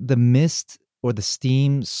way the mist or the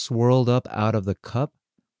steam swirled up out of the cup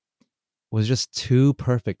was just too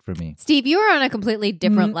perfect for me. Steve, you were on a completely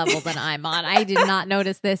different level than I'm on. I did not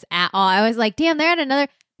notice this at all. I was like, damn, they're at another.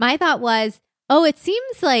 My thought was, it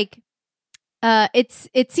seems like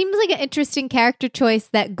it seems like an interesting character choice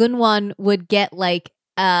that Gunwon would get like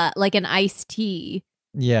an iced tea.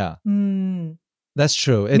 Yeah. That's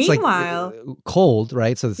true. It's Meanwhile, like cold,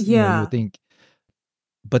 right? So you would think.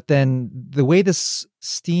 But then the way this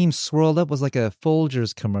steam swirled up was like a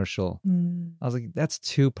Folgers commercial. I was like, that's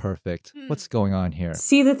too perfect. What's going on here?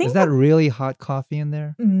 See, the thing is that really hot coffee in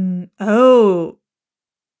there? Oh.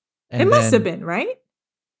 And it must have been, right?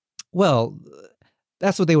 Well,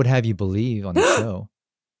 that's what they would have you believe on the show.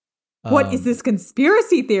 What is this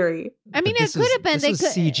conspiracy theory? I mean, But it this could was- have been. This They was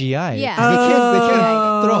could. CGI. Yeah. They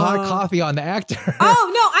can't throw hot Oh. coffee on the actor.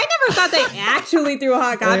 Oh no, I never thought they actually threw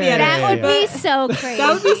hot coffee Yeah, at That yeah, would yeah. be so crazy.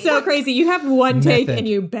 That would be so crazy. You'd have one take Method. and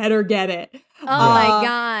you better get it. Oh my Uh,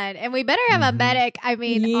 god! And we better have a Mhm. medic. I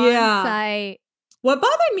mean, Yeah. on site. What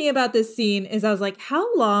bothered me about this scene is I was like,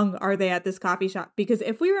 how long are they at this coffee shop? Because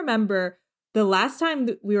if we remember, the last time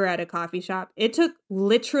that we were at a coffee shop, it took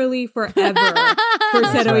literally forever for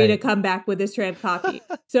That's Seto right. to come back with his tray of coffee.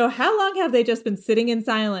 So how long have they just been sitting in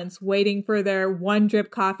silence waiting for their one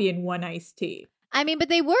drip coffee and one iced tea? I mean, but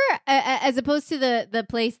they were as opposed to the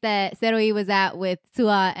place that Seroi was at with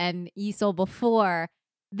Sua and Yiso before.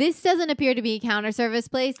 This doesn't appear to be a counter service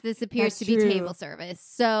place. This appears That's to be true. table service.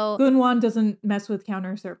 So Gunwan doesn't mess with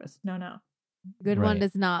counter service. No. good Right. one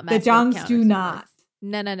does not. The mess with Jongs counter do service. not.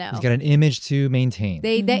 No. He's got an image to maintain.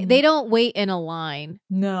 They don't wait in a line.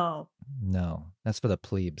 No. No, that's for the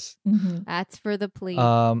plebes. Mhm. That's for the plea.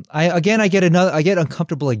 I get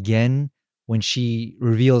uncomfortable again when she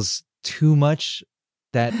reveals too much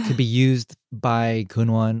that could be used by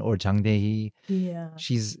Kunwan or Jang Dae-hee. Yeah.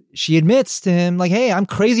 She admits to him like, "Hey, I'm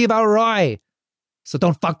crazy about Roy, so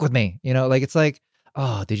don't fuck with me." You know, like it's like,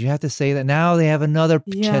 oh, did you have to say that? Now they have another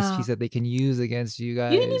chess Yeah. piece that they can use against you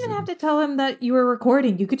guys. You didn't even have to tell him that you were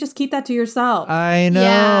recording. You could just keep that to yourself. I know,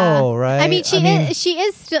 Yeah. right? I mean, she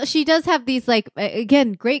is still. She does have these like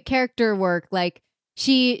again great character work. Like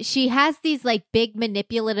she has these like big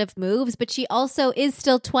manipulative moves, but she also is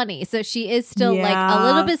still 20, so she is still like a Yeah.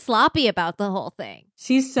 little bit sloppy about the whole thing.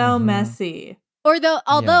 She's so Mhm. messy. Although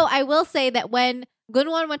I will say that when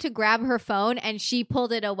Gunwan went to grab her phone and she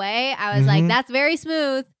pulled it away, I was like, Mhm. "That's very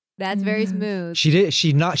smooth. That's very Mhm.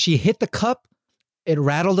 smooth." She hit the cup. It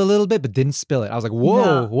rattled a little bit, but didn't spill it. I was like,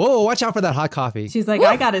 whoa, No. whoa, watch out for that hot coffee. She's like, Woo!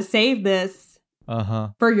 I gotta save this Uh-huh.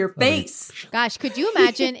 for your Like, face. Gosh, could you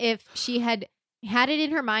imagine if she had it in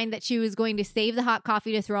her mind that she was going to save the hot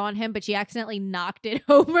coffee to throw on him, but she accidentally knocked it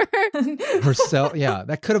over? Herself, yeah,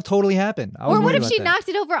 that could have totally happened. I was Or what worried if about she that. knocked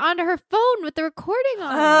it over onto her phone with the recording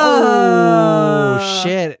on it? Oh,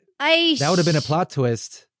 shit. That would have been a plot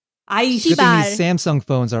twist. I She Good thing bad. these Samsung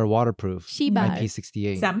phones are waterproof. She bad.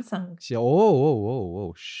 IP68. Samsung.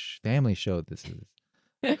 Whoa. Family show this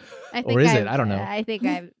is. I think Or is it? I've- I don't know. I think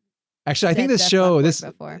I've. Actually, I think Said this the show, fuck this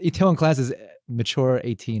word before. Itaewon Class is mature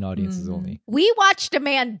 18 audiences Mhm. only. We watched a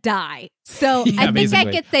man die, so Yeah, I think basically.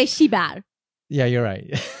 I could say she bad. Yeah, you're right.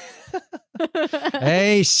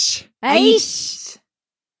 Hey, shh. Aish.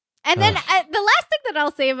 And then Ugh. the last thing that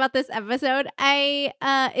I'll say about this episode,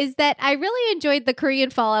 is that I really enjoyed the Korean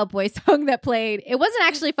Fall Out Boy song that played. It wasn't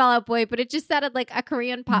actually Fall Out Boy, but it just sounded like a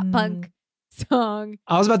Korean pop punk song.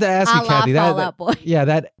 I was about to ask A you, la Kathy. Fall Out Boy. Yeah,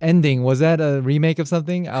 that ending, was that a remake of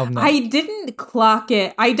something? I didn't clock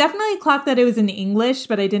it. I definitely clocked that it was in English,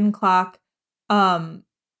 but I didn't clock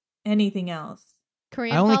anything else.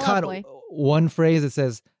 Korean I only Fall Out caught Boy. one phrase that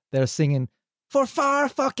says they're singing for far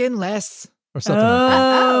fucking less or something like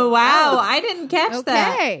that. Oh, Oh, wow. oh. I didn't catch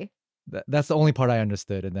that. Okay. That's the only part I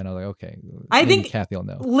understood. And then I was like, okay. I maybe think- Kathy will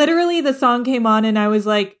know. Literally, the song came on, and I was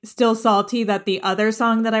like, still salty that the other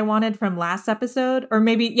song that I wanted from last episode, or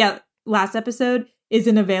maybe, last episode,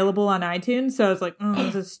 isn't available on iTunes. So I was like,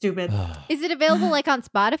 this is stupid. Is it available like on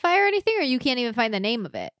Spotify or anything, or you can't even find the name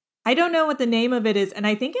of it? I don't know what the name of it is, and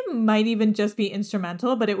I think it might even just be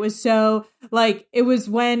instrumental, but it was so, like, it was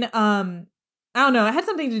when, I don't know, it had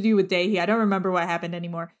something to do with Daehee. I don't remember what happened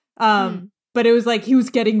anymore. But it was like, he was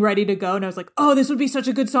getting ready to go, and I was like, oh, this would be such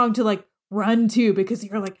a good song to, like, run to, because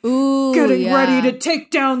you're, like, Ooh, getting yeah. ready to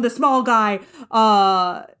take down the small guy.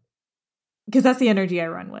 Because that's the energy I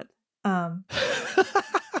run with.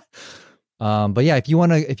 But yeah, if you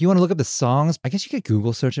wanna look up the songs, I guess you could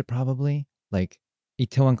Google search it probably. Like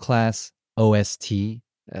Itaewon Class OST,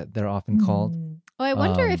 they're often called. Oh, I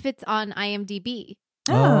wonder Um, if it's on IMDb.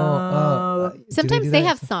 Do Sometimes do they that?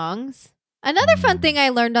 have songs. Another fun thing I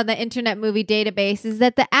learned on the Internet Movie Database is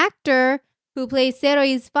that the actor who plays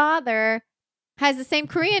Seroi's father has the same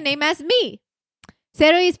Korean name as me.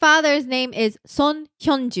 Seroi's father's name is Son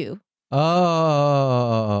Hyunju.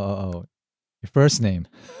 Oh, your first name.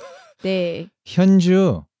 네.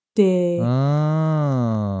 Hyunju. Day.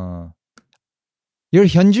 Oh. You're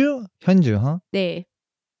Hyunju? Hyunju, huh? 네.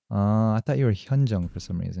 I thought you were Hyunjung for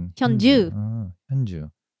some reason. Hyunju.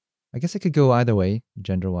 Hyunju. I guess it could go either way,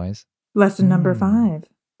 gender-wise. Lesson number 5.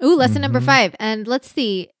 Ooh, lesson number Mhm. 5. And let's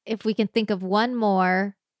see if we can think of one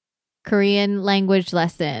more Korean language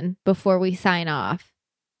lesson before we sign off.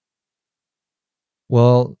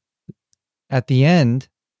 Well, at the end,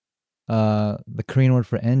 the Korean word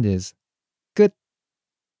for end is good.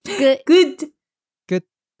 Good. Good. Good.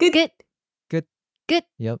 Good. Good. Good. Good.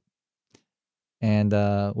 Yep. And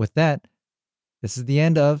with that, this is the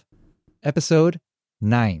end of episode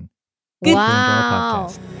 9. Good. Wow.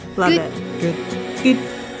 Podcast. Love Good. it. Good. Good.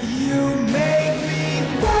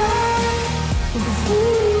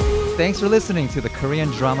 Thanks for listening to the Korean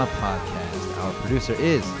Drama Podcast. Our producer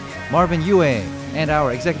is Marvin Yue, and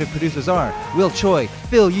our executive producers are Will Choi,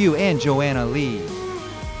 Phil Yu, and Joanna Lee.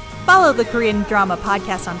 Follow the Korean Drama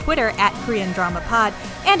Podcast on Twitter at Korean Drama Pod.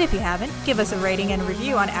 And if you haven't, give us a rating and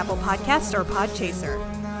review on Apple Podcasts or Podchaser.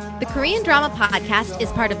 The Korean Drama Podcast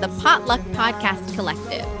is part of the Potluck Podcast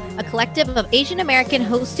Collective, a collective of Asian American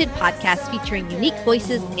hosted podcasts featuring unique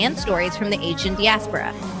voices and stories from the Asian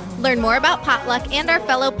diaspora. Learn more about Potluck and our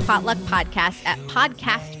fellow Potluck podcasts at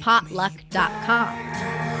podcastpotluck.com.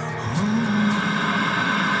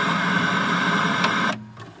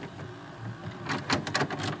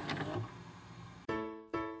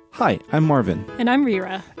 Hi, I'm Marvin. And I'm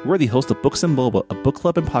Rira. We're the host of Books and Boba, a book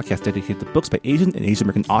club and podcast dedicated to books by Asian and Asian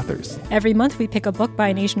American authors. Every month we pick a book by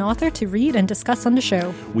an Asian author to read and discuss on the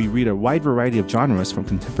show. We read a wide variety of genres from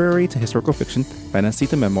contemporary to historical fiction, fantasy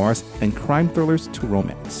to memoirs, and crime thrillers to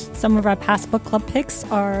romance. Some of our past book club picks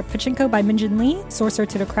are Pachinko by Minjin Lee, Sorcerer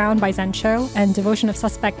to the Crown by Zan Cho, and Devotion of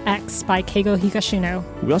Suspect X by Keigo Higashino.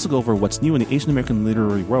 We also go over what's new in the Asian American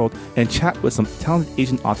literary world and chat with some talented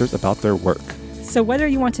Asian authors about their work. So whether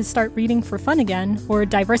you want to start reading for fun again or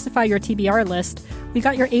diversify your TBR list, we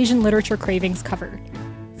got your Asian literature cravings covered.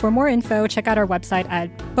 For more info, check out our website at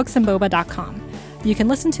booksandboba.com. You can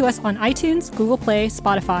listen to us on iTunes, Google Play,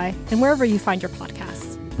 Spotify, and wherever you find your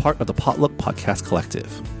podcasts. Part of the Potluck Podcast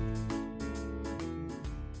Collective.